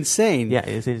 That's insane. Yeah,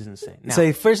 it is insane. Now,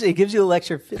 so first he gives you a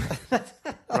lecture.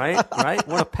 Right?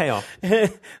 What a payoff.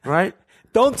 Right?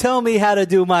 Don't tell me how to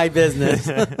do my business.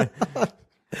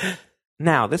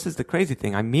 Now, this is the crazy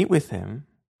thing. I meet with him.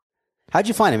 How'd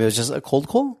you find him? It was just a cold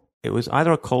call? It was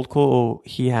either a cold call or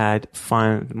he had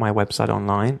found my website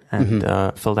online and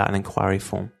filled out an inquiry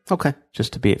form. Okay.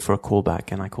 Just to be it for a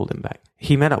callback, and I called him back.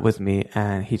 He met up with me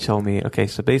and he told me, okay,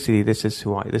 so basically this is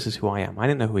who I am. I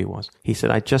didn't know who he was. He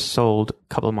said, I just sold a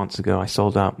couple of months ago. I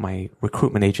sold out my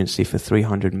recruitment agency for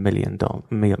 $300 million.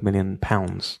 300 million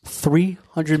pounds.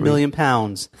 300 million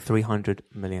pounds.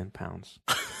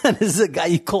 This is a guy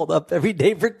you called up every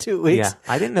day for 2 weeks. Yeah.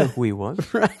 I didn't know who he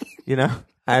was. Right.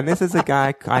 And this is a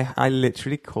guy, I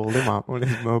literally called him up on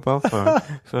his mobile phone,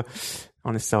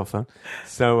 on his cell phone.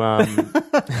 So,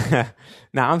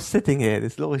 now I'm sitting here,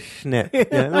 this little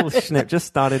schnip just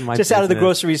started my Just business. out of the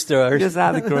grocery store. Just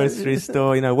out of the grocery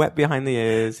store, wet behind the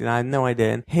ears, I had no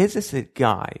idea. And here's this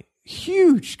guy,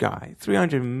 huge guy,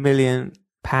 300 million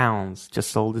pounds, just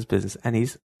sold his business, and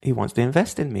he wants to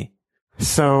invest in me.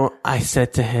 So I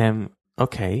said to him,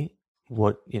 okay,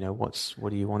 what do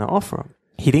you want to offer him?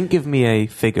 He didn't give me a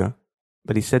figure,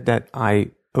 but he said that I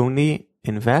only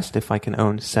invest if I can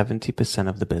own 70%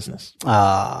 of the business.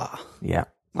 Yeah.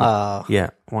 Yeah.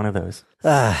 One of those.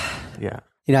 Yeah.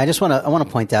 I want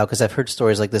to point out, because I've heard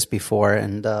stories like this before,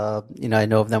 and, I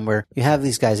know of them where you have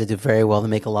these guys that do very well, they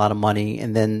make a lot of money,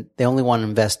 and then they only want to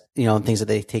invest, in things that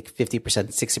they take 50%,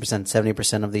 60%,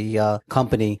 70% of the,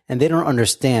 company, and they don't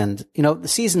understand, the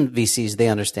seasoned VCs, they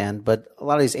understand, but a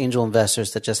lot of these angel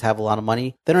investors that just have a lot of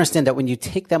money, they don't understand that when you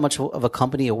take that much of a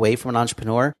company away from an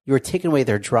entrepreneur, you're taking away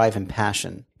their drive and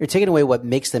passion. You're taking away what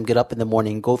makes them get up in the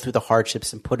morning, go through the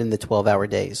hardships, and put in the 12-hour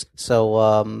days. So,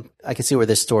 I can see where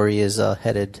this story is,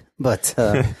 headed. But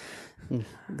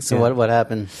what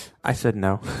happened? I said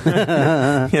no.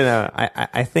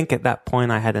 I think at that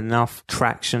point I had enough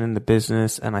traction in the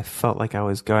business and I felt like I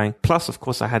was going. Plus, of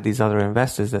course, I had these other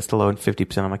investors that still owned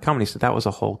 50% of my company. So that was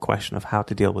a whole question of how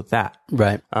to deal with that.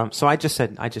 Right. So I just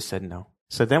said no.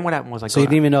 So then what happened was So you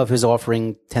didn't even know if he was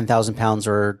offering 10,000 pounds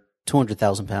or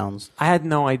 200,000 pounds? I had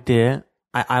no idea.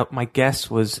 My guess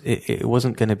was it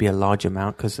wasn't going to be a large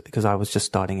amount because I was just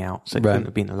starting out. So it couldn't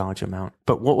have been a large amount.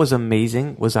 But what was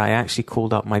amazing was I actually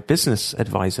called up my business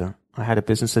advisor I had a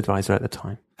business advisor at the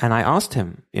time. And I asked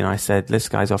him, I said, this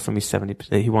guy's offering me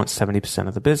 70%. He wants 70%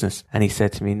 of the business. And he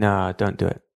said to me, no, don't do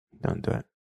it. Don't do it.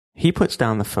 He puts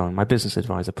down the phone. My business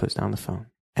advisor puts down the phone.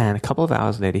 And a couple of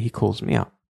hours later, he calls me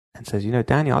up and says,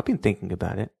 Daniel, I've been thinking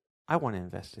about it. I want to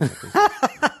invest in your business.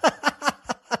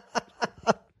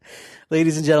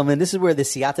 Ladies and gentlemen, this is where the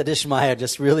Siyata Dishmaya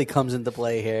just really comes into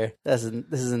play here. This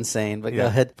is insane, but go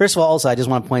ahead. First of all, also, I just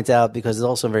want to point out, because it's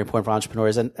also very important for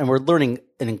entrepreneurs, and we're learning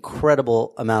an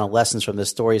incredible amount of lessons from this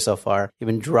story so far. You've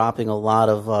been dropping a lot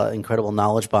of incredible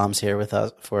knowledge bombs here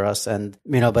for us. And,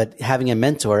 but having a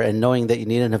mentor and knowing that you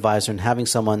need an advisor and having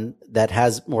someone that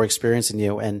has more experience than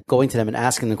you and going to them and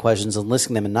asking them questions and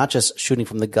listening to them and not just shooting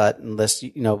from the gut unless,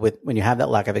 when you have that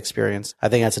lack of experience. I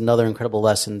think that's another incredible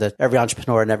lesson that every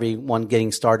entrepreneur and everyone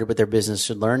getting started with their business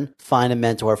should learn. Find a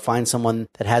mentor, find someone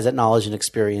that has that knowledge and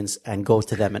experience and go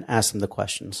to them and ask them the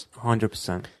questions.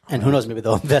 100%. And who knows, maybe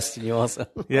they'll invest in you also.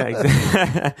 Yeah,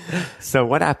 exactly. So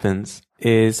what happens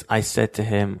is I said to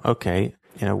him, okay,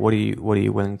 what are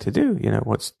you willing to do? He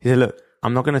said, look,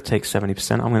 I'm not going to take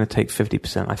 70%. I'm going to take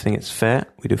 50%. I think it's fair.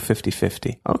 We do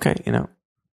 50-50. Okay.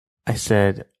 I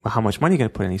said, well, how much money are you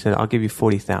going to put in? He said, I'll give you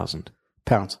 40,000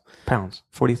 pounds,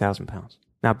 40,000 pounds.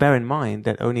 Now bear in mind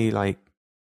that only like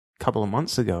a couple of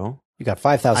months ago, you got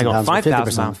 5,000 pounds. I got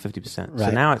 5,000 pounds, 50%. Right.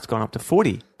 So now it's gone up to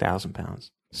 40,000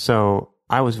 pounds. So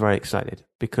I was very excited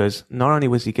because not only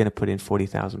was he going to put in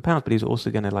 40,000 pounds, but he was also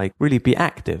going to really be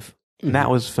active. Mm-hmm. And that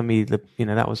was for me,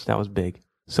 that was big.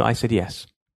 So I said yes.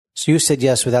 So you said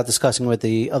yes without discussing with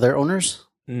the other owners?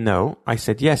 No, I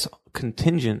said yes,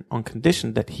 contingent on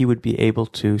condition that he would be able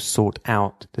to sort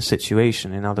out the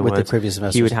situation. In other words, the previous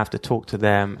investors. He would have to talk to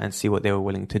them and see what they were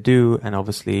willing to do. And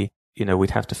obviously,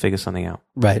 we'd have to figure something out.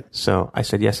 Right. So I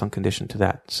said yes on condition to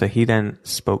that. So he then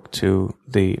spoke to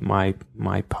my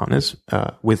partners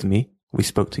with me. We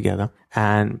spoke together,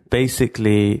 and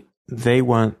basically they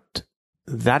weren't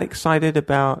that excited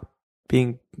about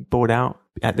being bought out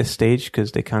at this stage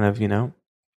because they kind of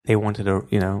they wanted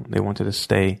to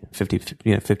stay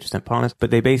 50% partners, but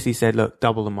they basically said, look,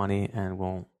 double the money and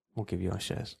we'll give you our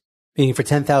shares. Meaning for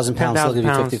 10,000 pounds, they'll give you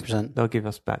 50%. They'll give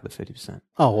us back the 50%.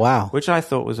 Oh, wow. Which I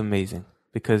thought was amazing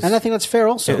because. And I think that's fair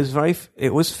also.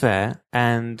 It was fair.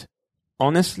 And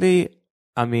honestly,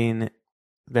 I mean,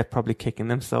 they're probably kicking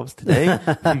themselves today,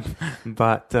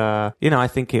 but, I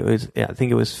think it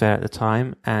was fair at the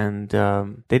time, and,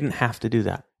 they didn't have to do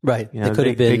that. Right.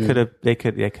 They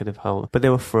could have held, but they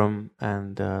were from,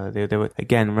 and, they were,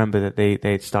 again, remember that they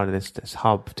had started this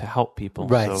hub to help people.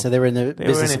 Right. So they were in the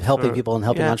business of helping people and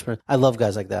helping entrepreneurs. I love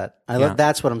guys like that.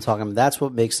 That's what I'm talking about. That's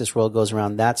what makes this world goes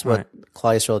around. That's what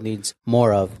Klal needs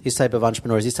more of. These type of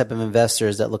entrepreneurs, these type of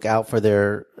investors that look out for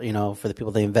their, for the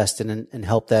people they invest in and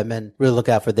help them and really look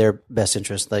out for their best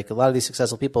interest. Like a lot of these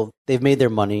successful people, they've made their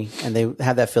money and they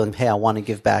have that feeling, hey, I want to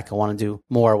give back. I want to do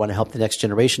more. I want to help the next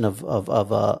generation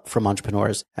from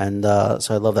entrepreneurs. And, so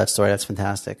I love that story. That's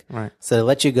fantastic. Right. So they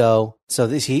let you go. So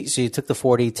you took the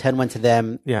 40, 10 went to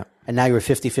them. Yeah. And now you're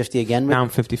 50-50 again? Now I'm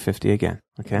 50-50 again.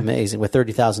 Okay. Amazing. With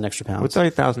 30,000 extra pounds. With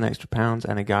 30,000 extra pounds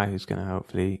and a guy who's going to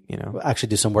hopefully, actually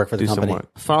do some work for the company.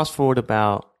 Fast forward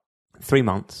about 3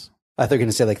 months. I thought you were going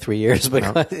to say like 3 years, but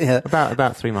no, yeah.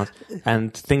 About 3 months.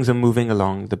 And things are moving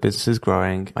along. The business is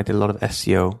growing. I did a lot of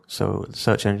SEO, so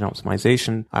search engine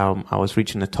optimization. I was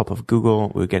reaching the top of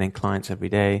Google. We were getting clients every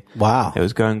day. Wow. It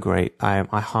was going great. I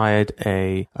hired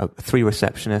 3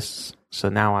 receptionists. So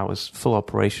now I was full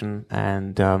operation,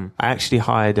 and I actually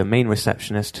hired a main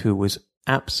receptionist who was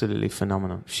absolutely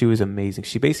phenomenal. She was amazing.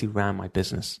 She basically ran my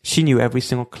business. She knew every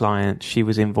single client. She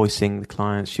was invoicing the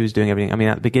clients. She was doing everything. I mean,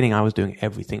 at the beginning, I was doing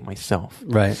everything myself.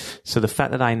 Right. So the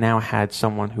fact that I now had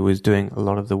someone who was doing a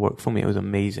lot of the work for me, it was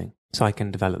amazing. So I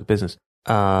can develop the business.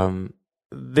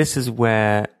 This is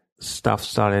where stuff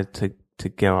started to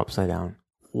go upside down.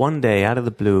 One day, out of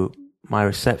the blue, my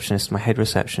head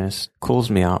receptionist calls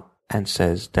me up and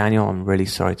says, Daniel, I'm really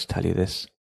sorry to tell you this,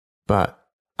 but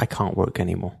I can't work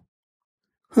anymore.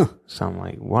 Huh. So I'm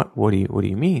like, what? What do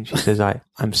you mean? She says,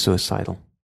 I'm suicidal.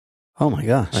 Oh my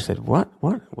gosh. I said, what?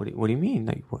 What do you mean?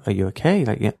 Like, are you okay?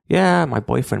 Like, yeah, my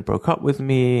boyfriend broke up with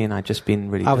me and I'd just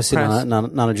been really obviously depressed.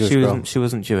 Not a Jewish girl. She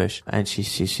wasn't Jewish, and she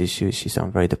said,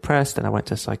 I'm very depressed, and I went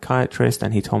to a psychiatrist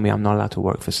and he told me I'm not allowed to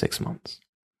work for 6 months.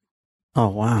 Oh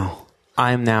wow.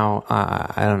 I'm now,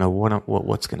 I don't know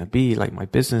what's going to be, like my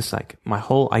business, like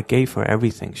I gave her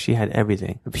everything. She had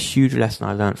everything. A huge lesson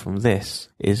I learned from this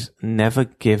is never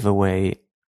give away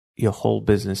your whole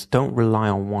business. Don't rely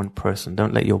on one person.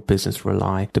 Don't let your business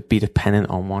be dependent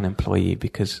on one employee,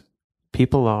 because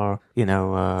people are,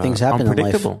 things happen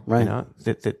unpredictable, in life,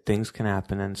 right? That things can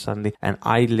happen, and suddenly, and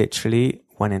I literally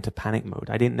went into panic mode.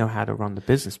 I didn't know how to run the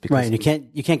business because right. And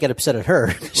you can't get upset at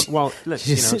her. Well, look,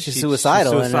 she's suicidal. She's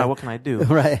suicidal. What can I do?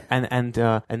 Right. And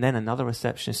then another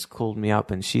receptionist called me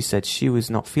up and she said she was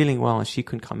not feeling well and she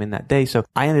couldn't come in that day. So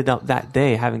I ended up that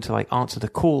day having to like answer the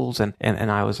calls and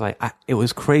I was like, it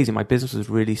was crazy. My business was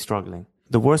really struggling.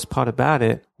 The worst part about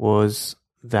it was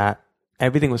that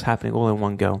everything was happening all in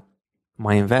one go.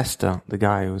 My investor, the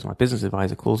guy who was my business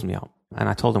advisor, calls me up and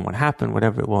I told him what happened,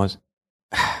 whatever it was.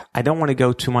 I don't want to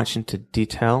go too much into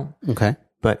detail. Okay.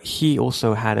 But he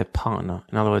also had a partner.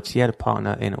 In other words, he had a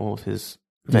partner in all of his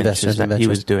ventures that he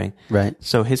was doing. Right.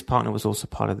 So his partner was also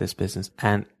part of this business.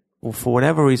 And for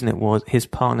whatever reason it was, his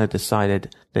partner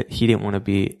decided that he didn't want to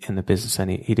be in the business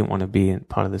he didn't want to be in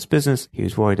part of this business. He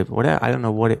was worried about whatever. I don't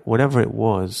know whatever it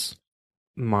was.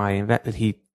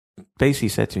 He basically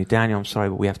said to me, Daniel, I'm sorry,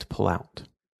 but we have to pull out.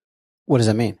 What does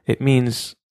that mean? It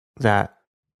means that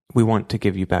we want to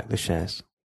give you back the shares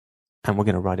and we're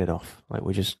going to write it off. Like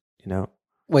we're just,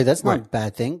 Wait, that's not a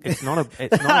bad thing. It's not a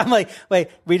I'm like, wait,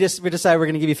 we decide we're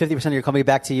going to give you 50% of your company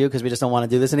back to you because we just don't want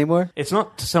to do this anymore? It's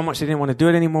not so much they didn't want to do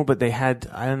it anymore, but they had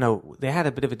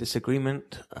a bit of a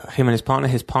disagreement. Him and his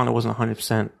partner wasn't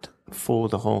 100% for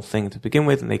the whole thing to begin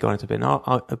with, and they got into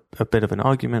a bit of an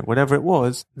argument. Whatever it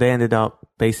was, they ended up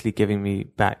basically giving me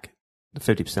back the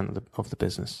 50% of the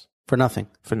business. For nothing.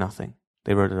 For nothing.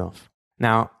 They wrote it off.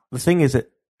 Now, the thing is that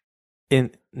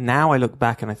now I look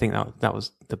back and I think that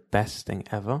was the best thing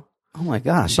ever. Oh my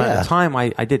gosh! But at the time, I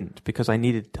didn't because I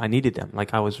needed them.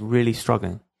 Like I was really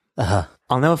struggling.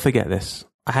 I'll never forget this.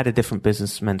 I had a different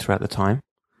business mentor at the time,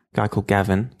 a guy called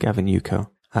Gavin Yuko,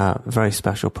 a very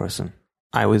special person.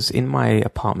 I was in my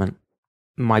apartment.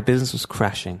 My business was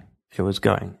crashing. It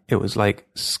was like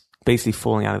basically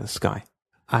falling out of the sky.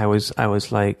 I was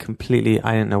like completely.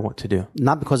 I didn't know what to do.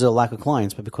 Not because of a lack of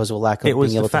clients, but because of a lack of being able to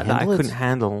handle it. It was the fact that I couldn't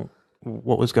handle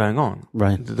what was going on.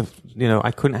 Right.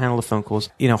 I couldn't handle the phone calls.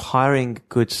 Hiring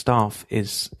good staff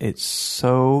it's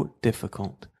so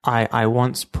difficult. I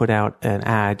once put out an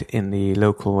ad in the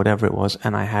local, whatever it was,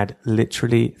 and I had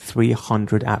literally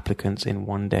 300 applicants in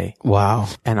one day. Wow.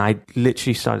 And I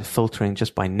literally started filtering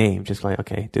just by name, just like,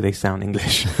 okay, do they sound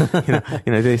English? do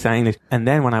they sound English? And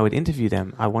then when I would interview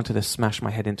them, I wanted to smash my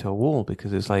head into a wall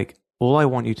because it's like, all I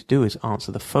want you to do is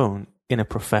answer the phone in a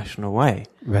professional way.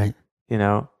 Right.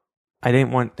 I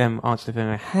didn't want them answer the phone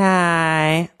like,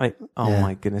 hi. Like, oh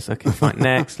my goodness. Okay, fine.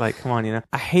 Next. Like, come on,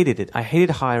 I hated it. I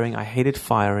hated hiring. I hated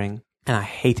firing. And I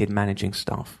hated managing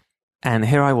staff. And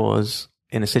here I was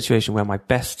in a situation where my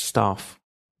best staff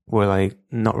were like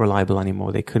not reliable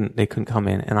anymore. They couldn't come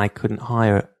in and I couldn't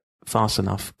hire fast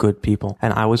enough good people.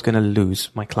 And I was going to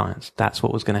lose my clients. That's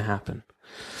what was going to happen.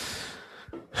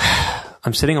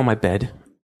 I'm sitting on my bed.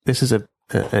 This is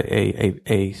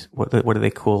what do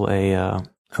they call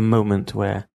a moment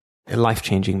where a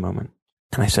life-changing moment.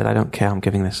 And I said, I don't care. I'm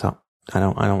giving this up. I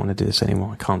don't want to do this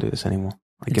anymore. I can't do this anymore.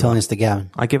 You're telling this to Gavin.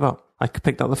 I give up. I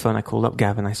picked up the phone. I called up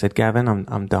Gavin. I said, Gavin,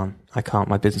 I'm done. I can't.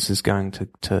 My business is going to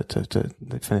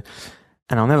finish.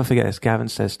 And I'll never forget this. Gavin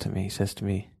says to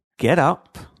me, get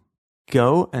up,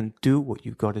 go and do what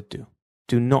you got to do.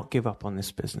 Do not give up on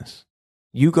this business.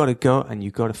 You got to go and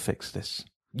you got to fix this.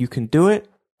 You can do it.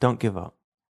 Don't give up.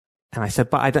 And I said,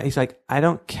 but I don't. He's like, I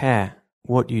don't care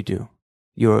what you do.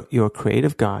 You're a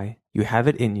creative guy. You have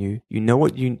it in you. You know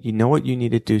what you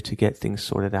need to do to get things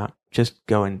sorted out. Just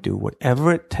go and do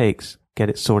whatever it takes. Get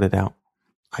it sorted out.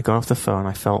 I got off the phone.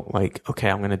 I felt like, okay,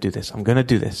 I'm going to do this. I'm going to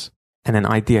do this. And an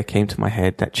idea came to my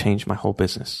head that changed my whole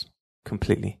business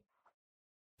completely.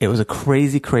 It was a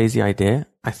crazy, crazy idea.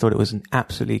 I thought it was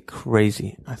absolutely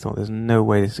crazy. I thought there's no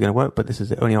way this is going to work, but this is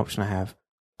the only option I have.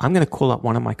 I'm going to call up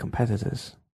one of my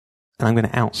competitors and I'm going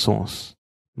to outsource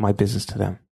my business to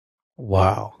them.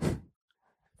 Wow.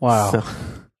 So,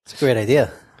 it's a great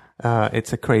idea.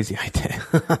 It's a crazy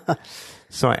idea.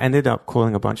 So I ended up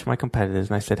calling a bunch of my competitors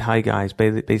and I said, hi guys,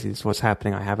 basically this is what's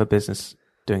happening. I have a business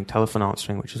doing telephone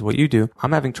answering, which is what you do.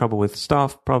 I'm having trouble with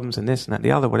staff problems and this and that,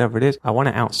 the other, whatever it is. I want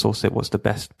to outsource it. What's the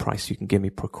best price you can give me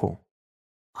per call?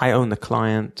 I own the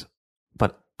client,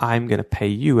 but I'm going to pay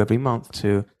you every month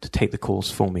to take the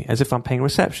calls for me, as if I'm paying a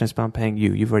receptionist, but I'm paying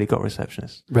you. You've already got a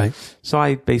receptionist. Right. So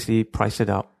I basically priced it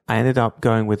up. I ended up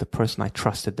going with the person I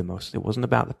trusted the most. It wasn't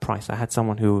about the price. I had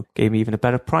someone who gave me even a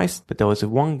better price, but there was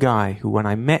one guy who, when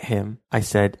I met him, I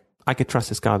said, I could trust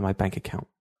this guy with my bank account.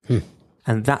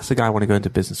 And that's the guy I want to go into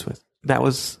business with. That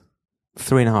was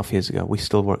 3.5 years ago. We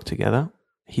still work together.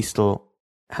 He still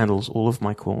handles all of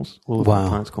my calls, all of my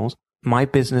clients' calls. My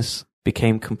business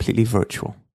became completely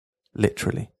virtual,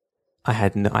 literally.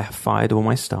 I fired all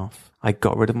my staff. I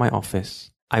got rid of my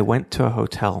office. I went to a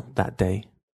hotel that day.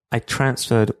 I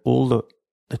transferred all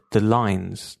the the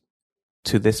lines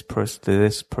to this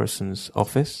person's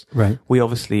office. Right. We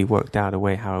obviously worked out a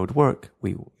way how it would work.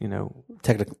 We,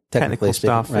 technical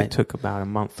stuff. Right. It took about a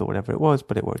month or whatever it was,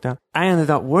 but it worked out. I ended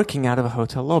up working out of a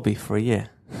hotel lobby for a year.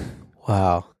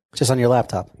 Wow. Just on your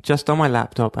laptop? Just on my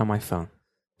laptop and my phone.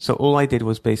 So all I did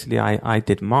was basically I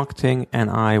did marketing,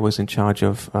 and I was in charge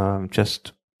of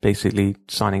just basically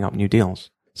signing up new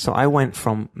deals. So I went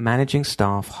from managing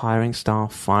staff, hiring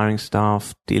staff, firing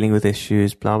staff, dealing with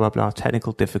issues, blah, blah, blah,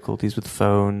 technical difficulties with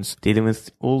phones, dealing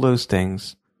with all those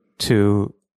things,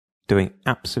 to doing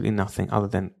absolutely nothing other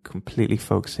than completely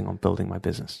focusing on building my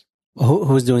business.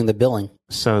 Who's doing the billing?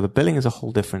 So the billing is a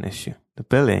whole different issue. The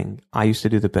billing, I used to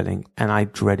do the billing, and I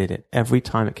dreaded it. Every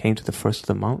time it came to the first of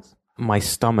the month, my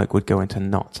stomach would go into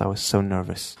knots. I was so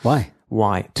nervous.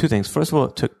 Why? Two things. First of all,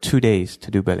 it took 2 days to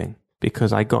do billing,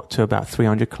 because I got to about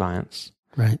 300 clients.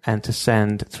 Right. And to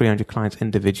send 300 clients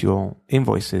individual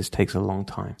invoices takes a long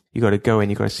time. You got to go in,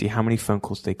 you got to see how many phone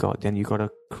calls they got. Then you got to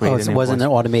create an invoice. It wasn't an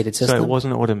automated system? So it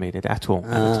wasn't automated at all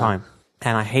at the time.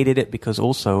 And I hated it because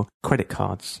also credit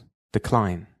cards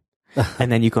decline.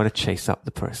 And then you got to chase up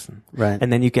the person. Right.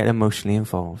 And then you get emotionally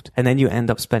involved. And then you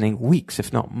end up spending weeks,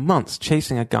 if not months,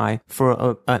 chasing a guy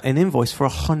for an invoice for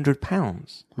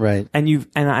 £100. Right. And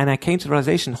I came to the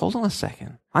realization, hold on a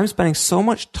second. I'm spending so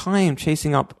much time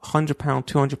chasing up £100,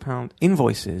 £200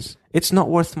 invoices. It's not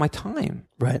worth my time.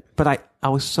 Right. But I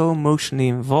was so emotionally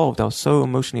involved. I was so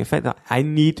emotionally affected that I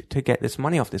need to get this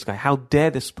money off this guy. How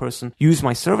dare this person use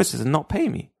my services and not pay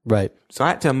me? Right. So I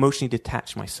had to emotionally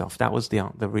detach myself. That was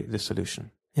the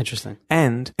solution. Interesting.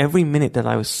 And every minute that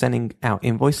I was sending out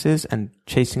invoices and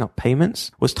chasing up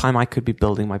payments was time I could be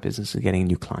building my business and getting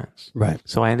new clients. Right.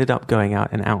 So I ended up going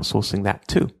out and outsourcing that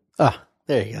too.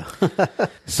 There you go.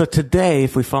 So today,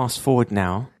 if we fast forward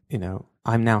now,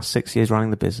 I'm now 6 years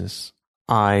running the business.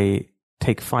 I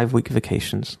take 5-week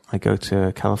vacations. I go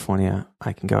to California.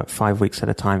 I can go at 5 weeks at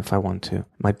a time if I want to.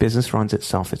 My business runs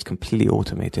itself. It's completely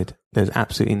automated. There's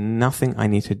absolutely nothing I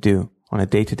need to do on a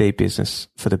day-to-day business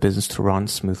for the business to run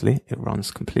smoothly. It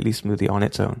runs completely smoothly on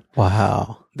its own.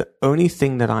 Wow. The only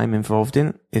thing that I'm involved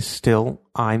in is still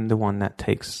I'm the one that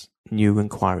takes new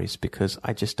inquiries, because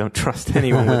I just don't trust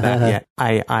anyone with that yet.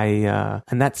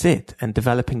 And that's it. And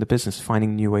developing the business,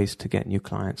 finding new ways to get new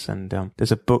clients. And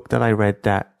there's a book that I read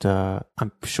that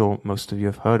I'm sure most of you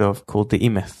have heard of, called The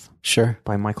E-Myth. Sure.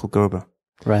 By Michael Gerber.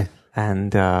 Right.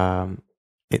 And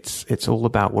it's all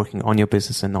about working on your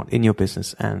business and not in your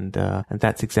business. And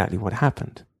that's exactly what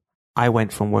happened. I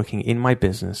went from working in my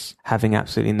business, having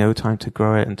absolutely no time to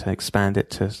grow it and to expand it,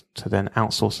 to then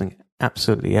outsourcing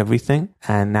absolutely everything.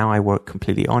 And now I work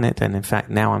completely on it. And in fact,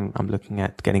 now I'm looking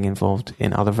at getting involved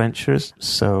in other ventures.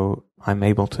 So I'm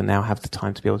able to now have the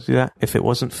time to be able to do that. If it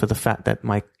wasn't for the fact that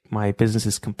my business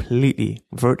is completely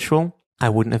virtual, I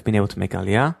wouldn't have been able to make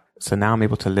Aliyah. So now I'm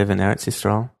able to live in Eretz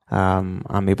Yisrael.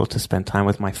 I'm able to spend time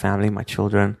with my family, my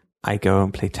children. I go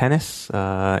and play tennis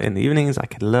in the evenings. I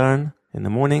can learn in the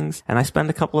mornings. And I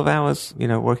spend a couple of hours,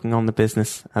 working on the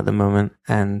business at the moment.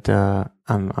 And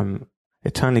I'm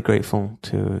eternally grateful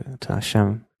to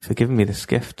Hashem for giving me this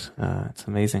gift. It's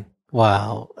amazing.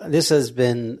 Wow. This has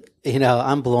been,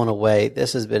 I'm blown away.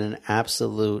 This has been an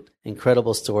absolute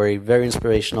incredible story, very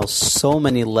inspirational, so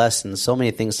many lessons, so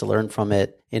many things to learn from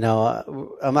it. I'm not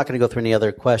going to go through any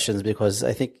other questions, because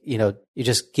I think, you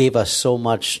just gave us so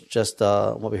much, just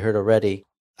what we heard already.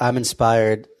 I'm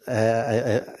inspired.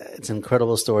 It's an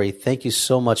incredible story. Thank you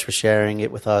so much for sharing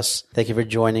it with us. Thank you for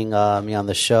joining me on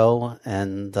the show.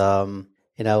 And,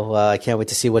 I can't wait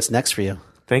to see what's next for you.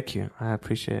 Thank you. I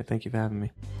appreciate it. Thank you for having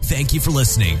me. Thank you for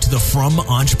listening to the From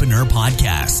Entrepreneur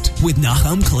Podcast with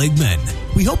Nahum Kligman.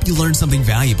 We hope you learned something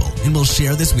valuable, and we'll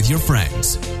share this with your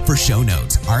friends. For show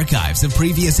notes, archives of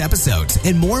previous episodes,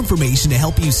 and more information to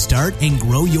help you start and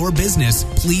grow your business,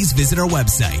 please visit our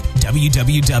website,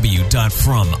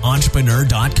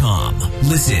 www.FromEntrepreneur.com.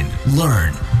 Listen,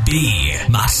 learn, be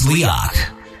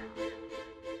Matzliach.